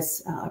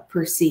business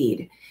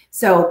proceed.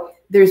 So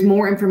there's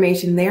more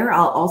information there.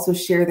 I'll also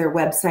share their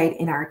website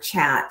in our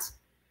chat.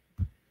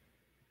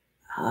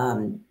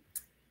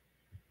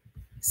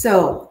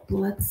 So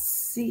let's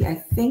see, I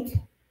think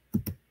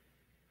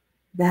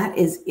that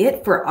is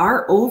it for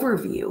our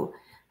overview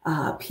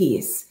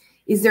piece.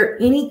 Is there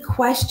any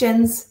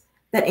questions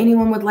that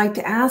anyone would like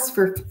to ask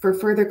for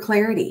further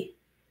clarity?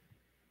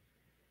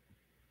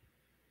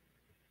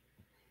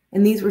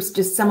 And these were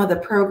just some of the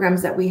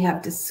programs that we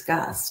have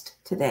discussed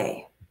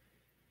today.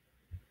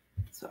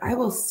 So I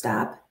will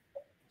stop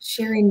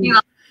sharing.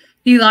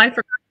 Eli, I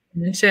forgot to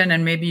mention,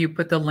 and maybe you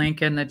put the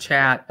link in the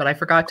chat, but I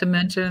forgot to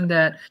mention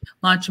that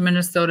Launch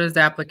Minnesota's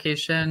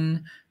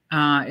applications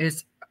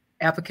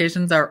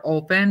are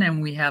open,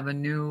 and we have a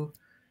new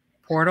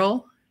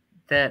portal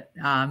that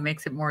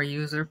makes it more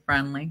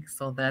user-friendly.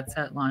 So that's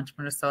at Launch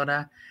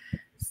Minnesota.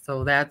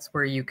 So that's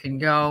where you can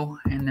go,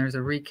 and there's a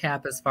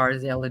recap as far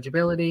as the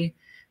eligibility,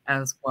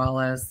 as well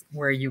as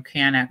where you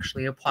can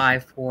actually apply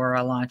for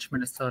a Launch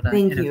Minnesota.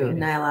 Thank you,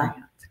 Nyla.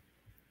 Grant.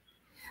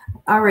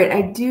 All right,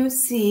 I do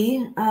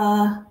see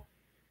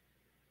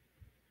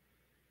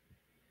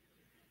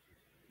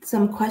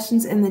some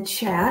questions in the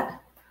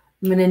chat.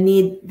 I'm going to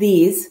need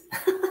these.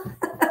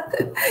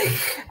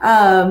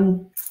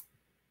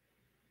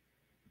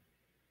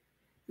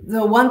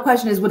 The one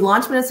question is, would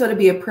Launch Minnesota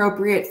be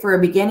appropriate for a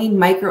beginning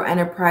micro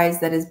enterprise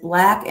that is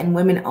Black and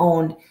women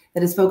owned,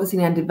 that is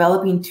focusing on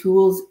developing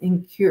tools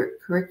and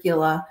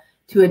curricula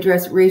to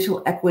address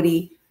racial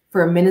equity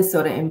for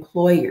Minnesota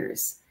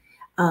employers?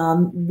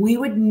 We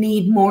would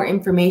need more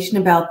information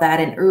about that.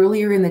 And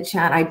earlier in the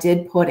chat, I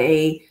did put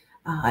a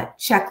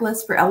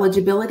checklist for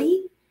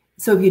eligibility.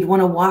 So if you'd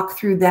want to walk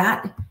through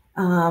that,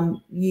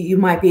 you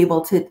might be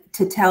able to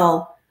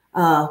tell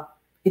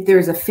if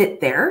there's a fit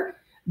there.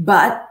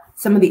 But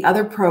some of the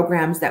other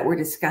programs that were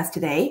discussed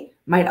today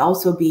might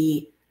also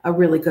be a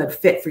really good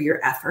fit for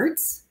your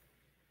efforts.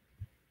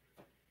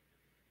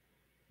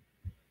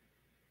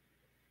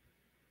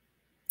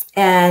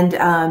 And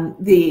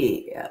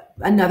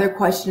another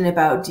question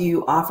about, do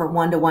you offer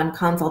one-to-one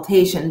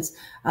consultations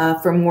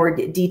for more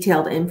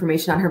detailed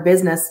information on her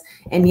business?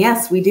 And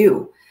yes, we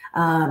do.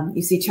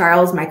 You see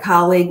Charles, my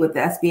colleague with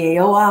the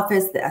SBAO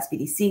office, the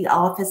SBDC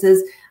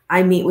offices.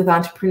 I meet with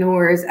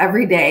entrepreneurs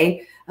every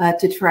day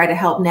to try to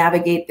help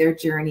navigate their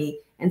journey.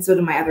 And so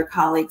do my other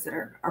colleagues that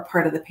are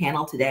part of the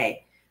panel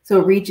today.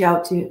 So reach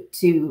out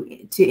to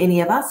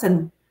any of us,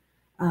 and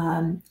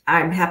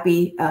I'm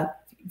happy.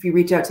 If you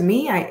reach out to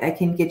me, I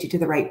can get you to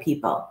the right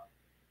people.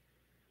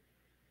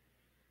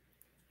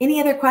 Any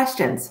other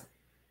questions?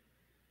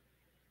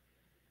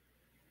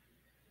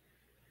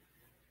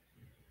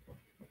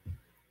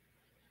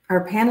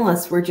 Our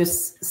panelists were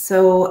just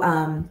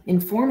so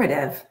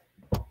informative.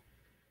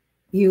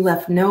 You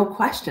left no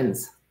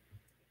questions.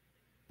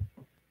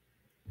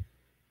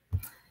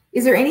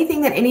 Is there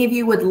anything that any of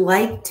you would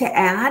like to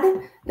add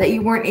that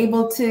you weren't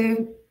able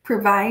to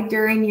provide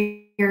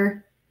during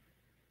your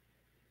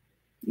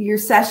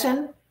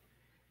session?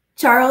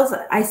 Charles,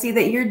 I see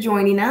that you're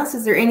joining us.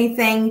 Is there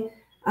anything,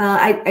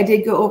 I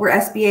did go over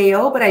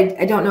SBAO, but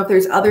I don't know if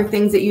there's other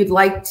things that you'd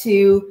like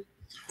to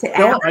add.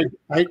 No,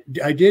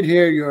 I did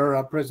hear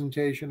your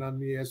presentation on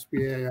the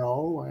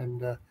SBAO,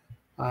 and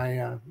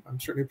I'm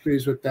certainly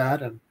pleased with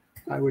that. And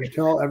I would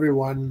tell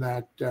everyone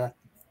that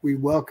we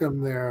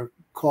welcome their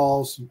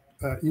calls,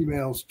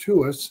 emails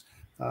to us.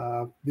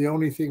 The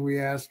only thing we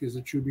ask is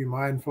that you be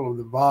mindful of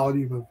the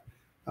volume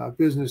of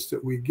business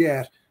that we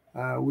get.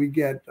 We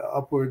get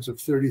upwards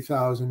of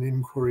 30,000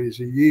 inquiries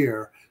a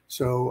year.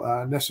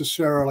 So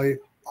necessarily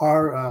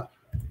our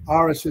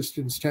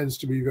assistance tends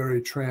to be very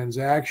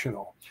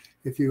transactional.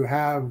 If you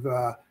have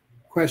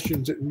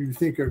questions that you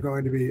think are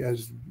going to be,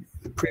 as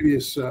the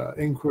previous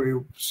inquiry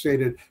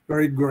stated,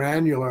 very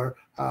granular,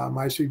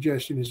 my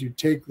suggestion is you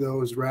take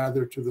those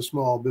rather to the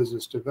Small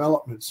Business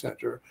Development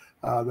Center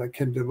that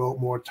can devote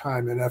more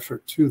time and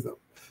effort to them.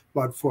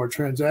 But for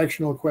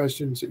transactional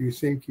questions that you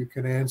think you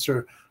can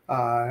answer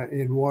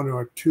in one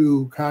or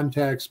two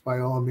contacts, by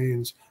all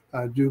means,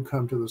 do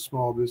come to the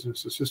Small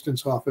Business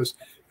Assistance Office.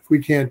 If we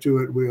can't do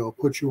it, we'll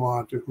put you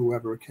on to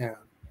whoever can.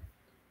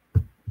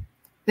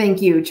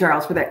 Thank you,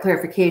 Charles, for that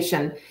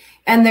clarification.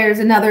 And there's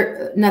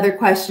another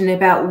question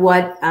about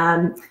what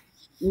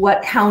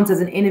counts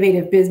as an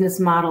innovative business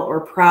model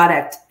or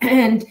product.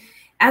 And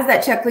as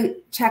that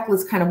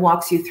checklist kind of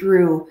walks you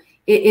through,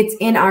 it's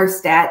in our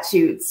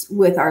statutes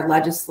with our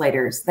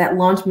legislators that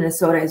Launch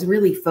Minnesota is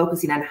really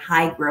focusing on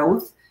high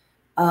growth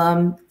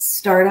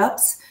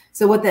startups.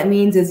 So what that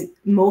means is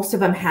most of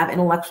them have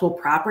intellectual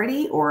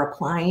property or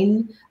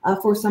applying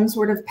for some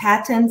sort of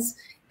patents,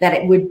 that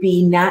it would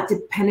be not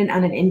dependent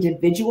on an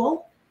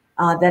individual,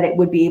 that it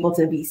would be able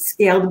to be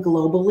scaled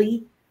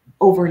globally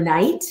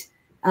overnight.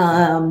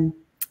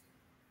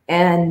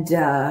 It's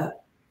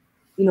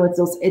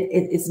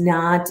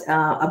not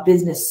a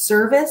business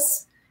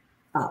service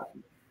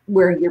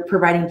where you're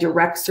providing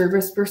direct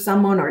service for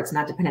someone, or it's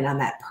not dependent on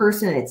that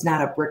person. It's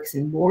not a bricks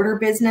and mortar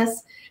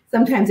business.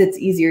 Sometimes it's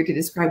easier to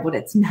describe what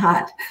it's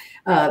not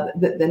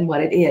than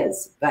what it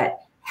is,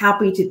 but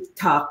happy to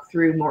talk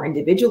through more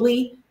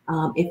individually.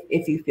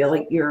 If you feel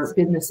like your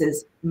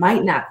businesses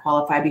might not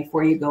qualify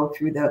before you go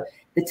through the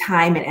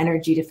time and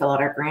energy to fill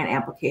out our grant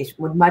application,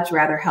 would much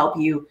rather help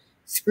you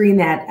screen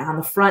that on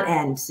the front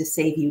end to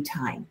save you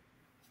time.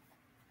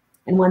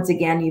 And once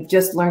again, you've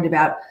just learned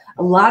about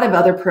a lot of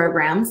other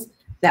programs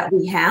that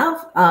we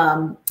have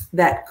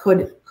that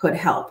could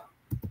help.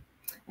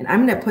 And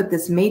I'm going to put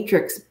this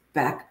matrix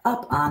back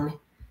up on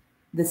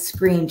the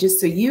screen just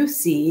so you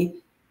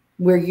see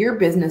where your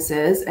business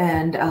is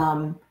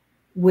and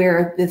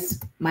where this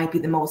might be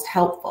the most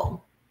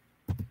helpful.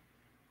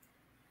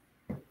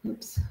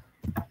 Oops.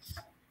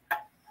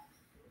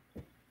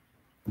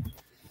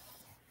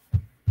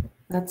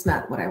 That's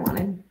not what I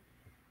wanted.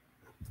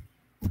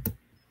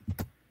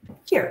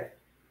 Here.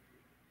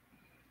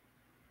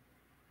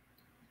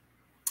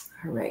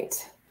 All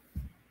right.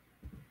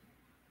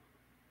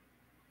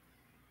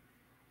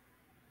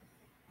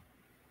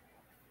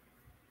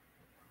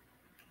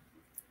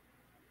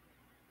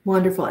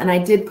 Wonderful. And I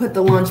did put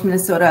the Launch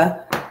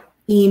Minnesota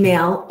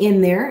email in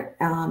there.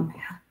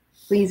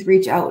 Please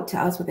reach out to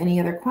us with any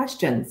other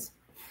questions.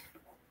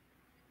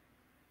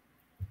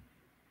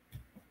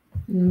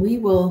 And we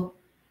will,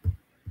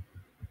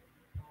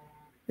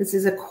 this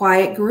is a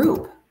quiet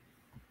group.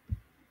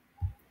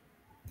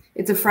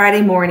 It's a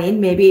Friday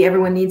morning. Maybe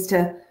everyone needs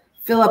to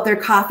fill up their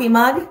coffee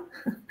mug.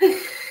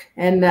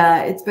 And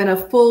it's been a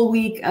full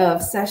week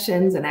of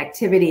sessions and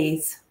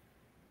activities.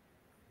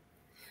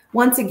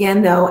 Once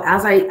again, though,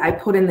 as I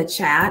put in the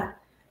chat,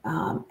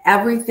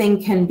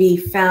 everything can be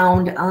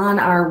found on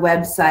our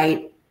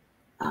website.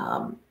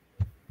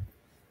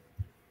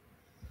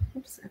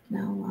 Oops, I've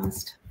now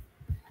lost.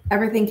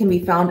 Everything can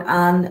be found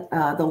on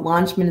the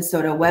Launch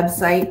Minnesota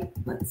website.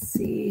 Let's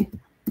see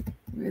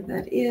where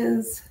that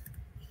is.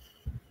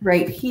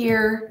 Right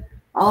here,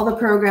 all the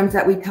programs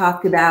that we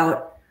talked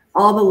about,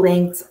 all the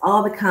links,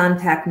 all the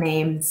contact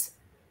names.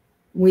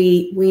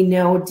 We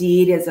know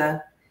DEED is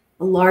a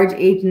large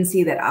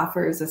agency that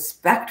offers a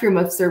spectrum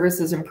of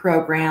services and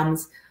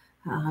programs.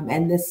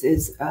 And this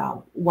is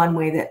one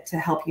way to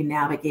help you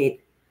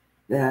navigate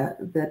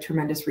the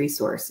tremendous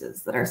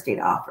resources that our state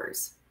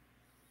offers.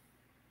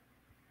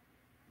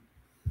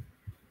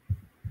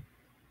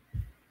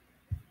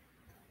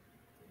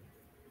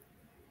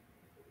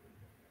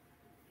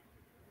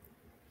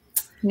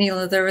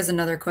 Neela, there was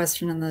another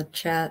question in the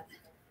chat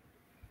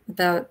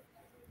about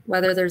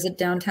whether there's a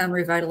downtown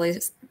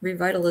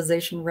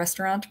revitalization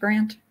restaurant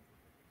grant.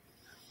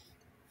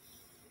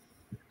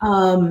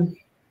 Charles,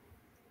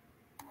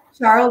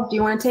 do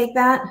you want to take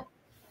that?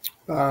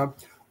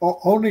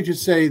 Only to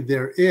say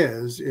there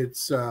is.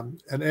 It's an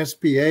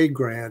SBA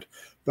grant,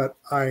 but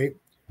I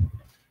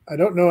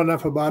don't know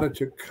enough about it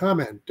to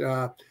comment.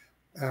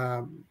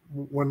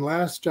 When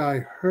last I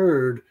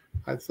heard,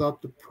 I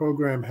thought the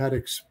program had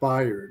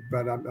expired,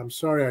 but I'm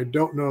sorry, I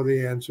don't know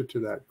the answer to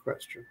that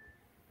question.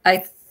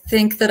 I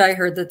think that I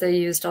heard that they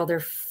used all their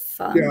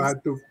funds. Yeah,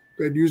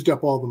 they'd used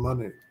up all the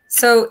money.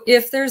 So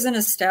if there's an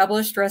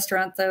established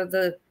restaurant, though,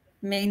 the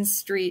Main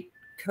Street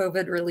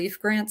COVID relief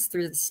grants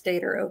through the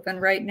state are open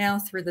right now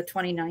through the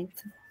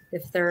 29th.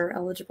 If there are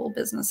eligible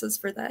businesses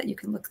for that, you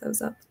can look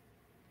those up.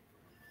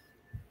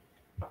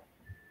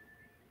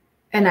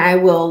 And I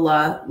will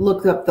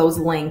look up those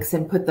links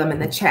and put them in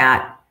the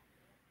chat.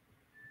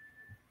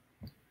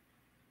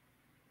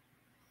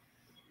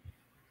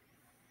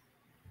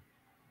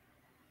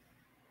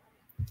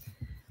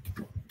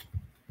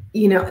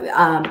 You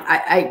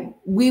know,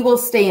 we will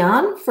stay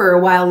on for a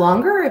while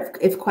longer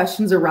if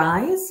questions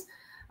arise.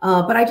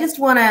 But I just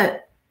want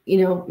to,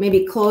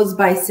 maybe close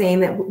by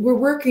saying that we're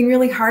working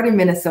really hard in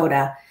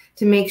Minnesota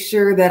to make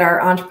sure that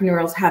our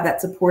entrepreneurs have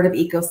that supportive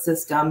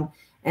ecosystem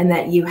and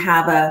that you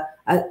have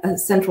a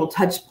central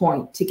touch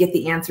point to get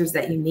the answers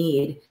that you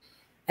need.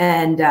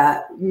 And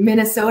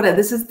Minnesota,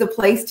 this is the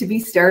place to be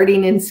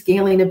starting and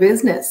scaling a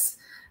business.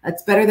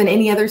 It's better than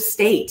any other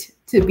state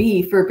to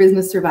be for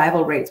business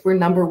survival rates. We're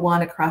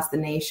 #1 across the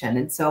nation.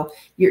 And so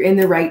you're in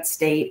the right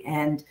state,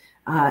 and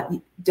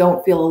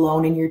don't feel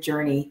alone in your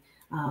journey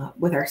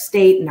with our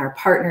state and our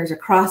partners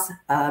across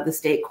the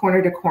state,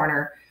 corner to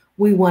corner.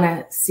 We want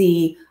to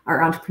see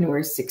our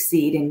entrepreneurs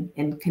succeed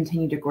and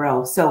continue to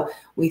grow. So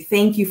we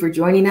thank you for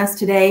joining us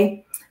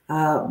today.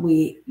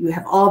 You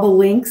have all the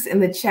links in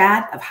the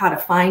chat of how to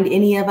find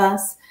any of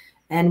us,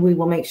 and we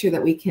will make sure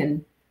that we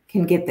can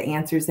get the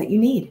answers that you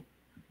need.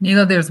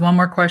 Neela, there's one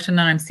more question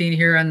that I'm seeing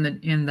here in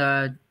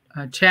the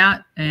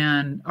chat.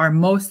 And are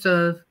most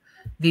of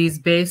these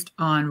based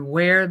on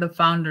where the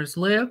founders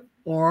live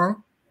or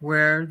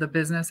where the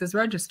business is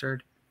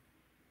registered?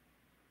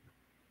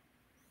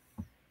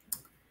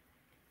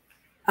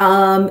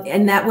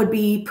 And that would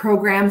be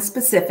program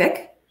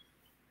specific,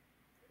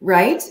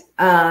 right?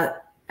 I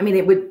mean,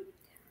 it would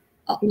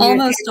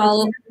almost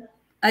all.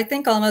 I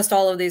think almost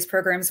all of these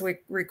programs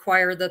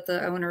require that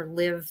the owner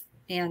live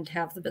and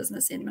have the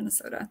business in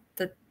Minnesota.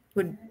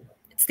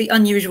 It's the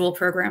unusual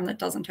program that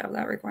doesn't have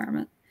that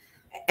requirement.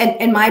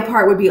 And my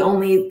part would be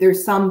only,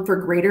 there's some for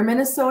greater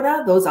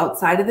Minnesota, those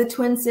outside of the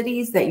Twin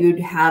Cities, that you'd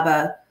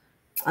have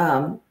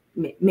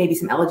maybe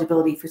some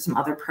eligibility for some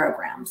other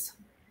programs.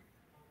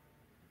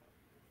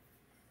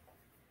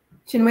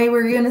 Chinwe,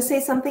 were you going to say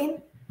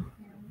something?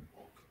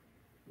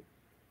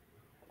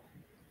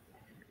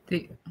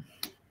 I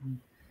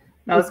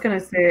was going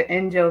to say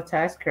Angel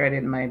tax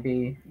credit might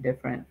be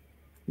different.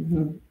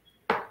 Mm-hmm.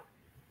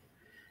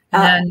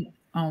 And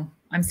then,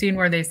 I'm seeing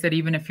where they said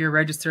even if you're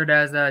registered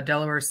as a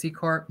Delaware C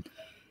Corp,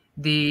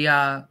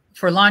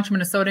 for Launch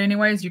Minnesota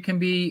anyways, you can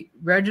be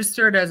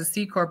registered as a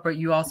C Corp, but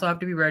you also have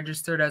to be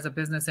registered as a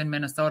business in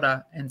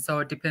Minnesota. And so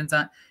it depends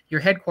on, your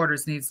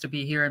headquarters needs to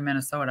be here in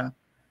Minnesota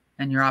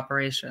and your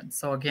operation.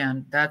 So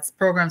again, that's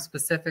program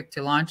specific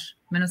to Launch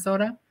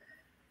Minnesota.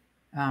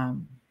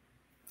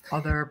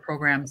 Other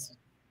programs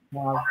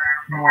more.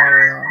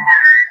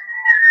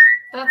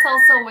 That's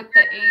also with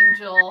the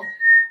Angel.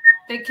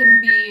 They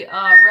can be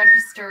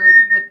registered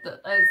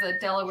as a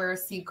Delaware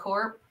C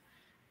Corp,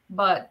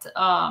 but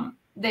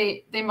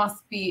they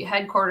must be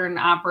headquartered and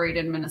operate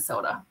in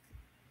Minnesota.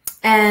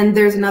 And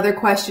there's another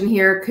question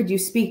here. Could you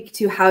speak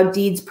to how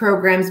deeds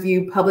programs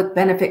view public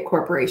benefit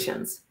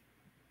corporations?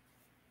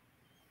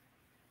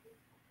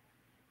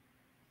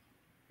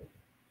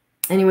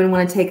 Anyone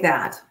want to take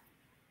that?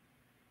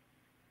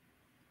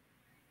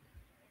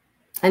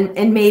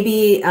 And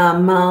maybe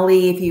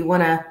Molly, if you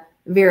want to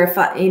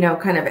verify,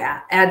 kind of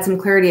add some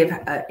clarity of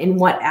in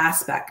what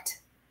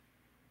aspect.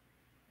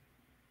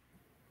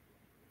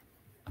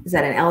 Is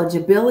that an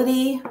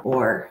eligibility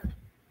or?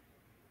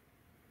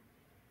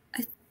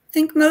 I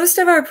think most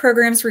of our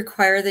programs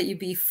require that you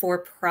be for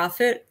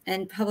profit,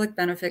 and public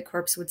benefit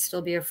corps would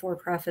still be a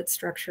for-profit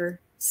structure.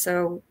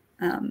 So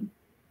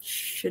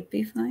should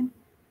be fine.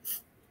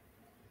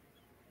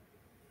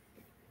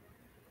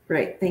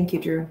 Great. Thank you,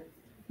 Drew.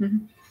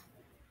 Mm-hmm.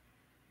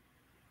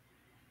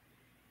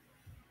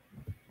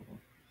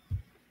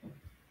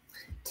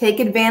 Take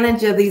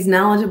advantage of these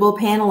knowledgeable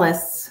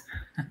panelists.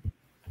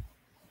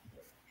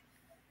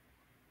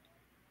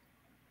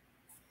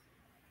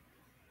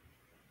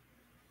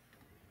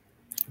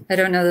 I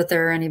don't know that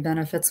there are any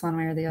benefits one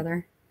way or the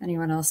other.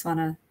 Anyone else want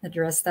to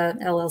address that?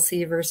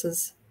 LLC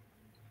versus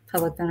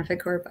public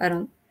benefit corp?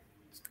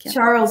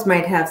 Charles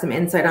might have some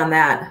insight on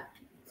that.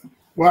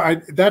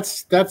 Well,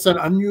 that's an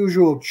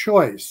unusual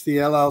choice, the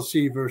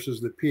LLC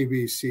versus the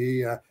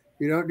PBC.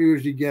 You don't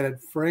usually get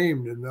it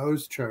framed in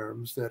those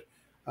terms, that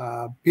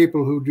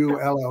people who do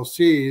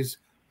LLCs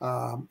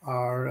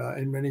are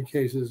in many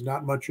cases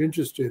not much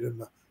interested in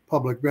the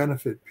public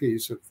benefit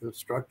piece of the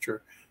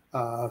structure.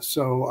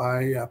 So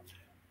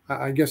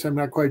I guess I'm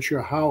not quite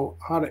sure how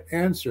to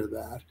answer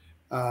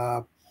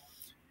that.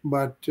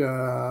 But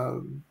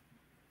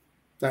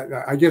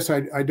I guess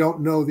I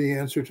don't know the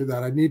answer to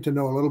that. I need to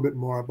know a little bit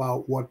more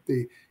about what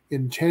the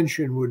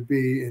intention would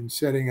be in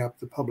setting up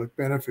the public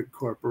benefit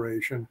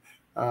corporation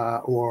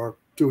or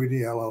doing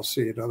the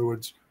LLC. In other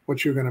words,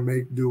 what you're going to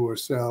make, do, or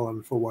sell,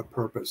 and for what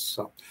purpose.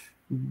 So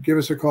give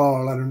us a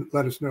call or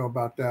let us know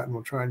about that, and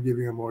we'll try and give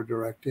you a more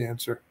direct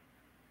answer.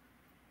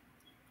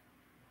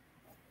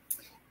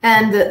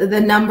 And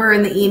the number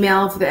and the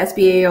email for the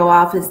SBAO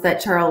office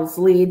that Charles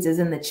leads is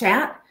in the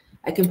chat.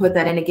 I can put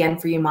that in again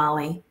for you,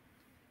 Molly.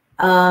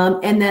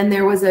 And then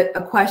there was a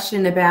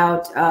question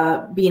about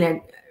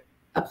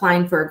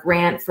applying for a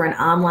grant for an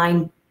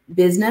online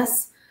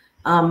business.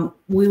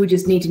 We would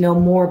just need to know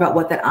more about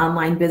what that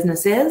online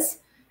business is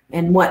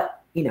and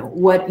what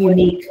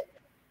unique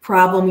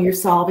problem you're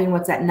solving,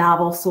 what's that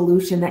novel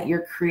solution that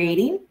you're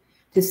creating,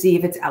 to see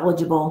if it's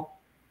eligible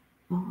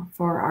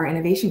for our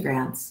innovation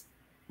grants.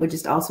 We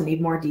just also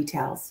need more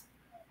details.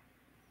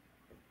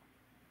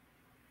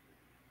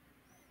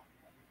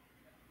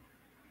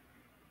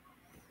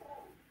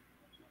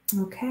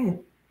 Okay.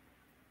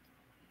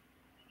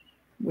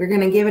 We're going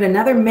to give it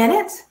another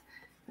minute,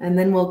 and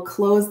then we'll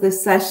close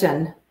this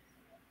session.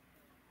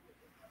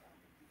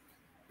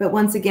 But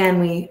once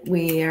again,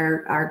 we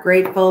are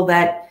grateful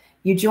that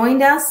you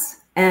joined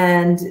us.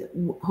 and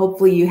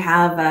hopefully you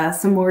have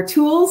some more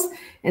tools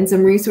and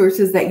some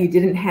resources that you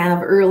didn't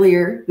have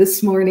earlier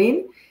this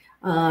morning.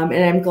 And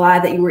I'm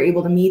glad that you were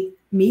able to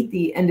meet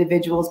the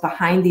individuals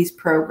behind these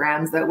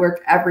programs that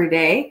work every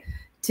day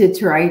to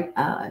try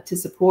to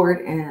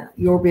support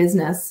your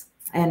business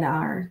and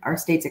our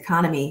state's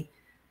economy.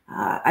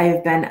 I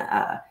have been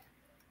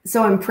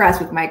so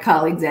impressed with my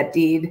colleagues at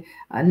DEED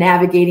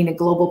navigating a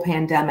global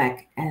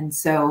pandemic. And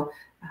so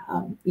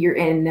you're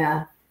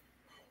in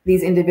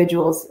these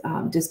individuals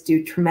just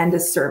do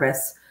tremendous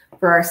service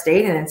for our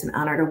state, and it's an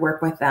honor to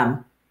work with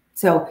them.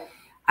 So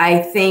I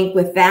think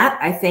with that,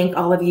 I thank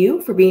all of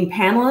you for being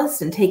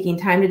panelists and taking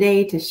time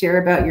today to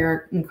share about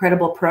your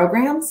incredible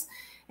programs.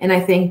 And I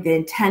thank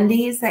the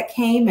attendees that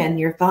came and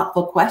your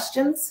thoughtful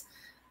questions.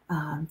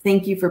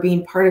 Thank you for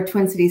being part of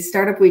Twin Cities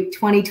Startup Week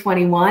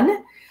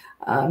 2021.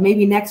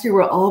 Maybe next year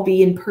we'll all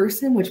be in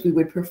person, which we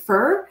would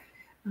prefer,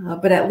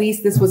 but at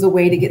least this was a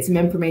way to get some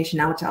information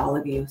out to all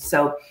of you.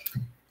 So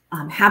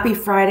happy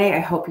Friday. I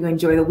hope you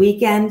enjoy the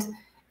weekend,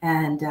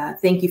 and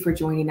thank you for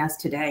joining us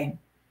today.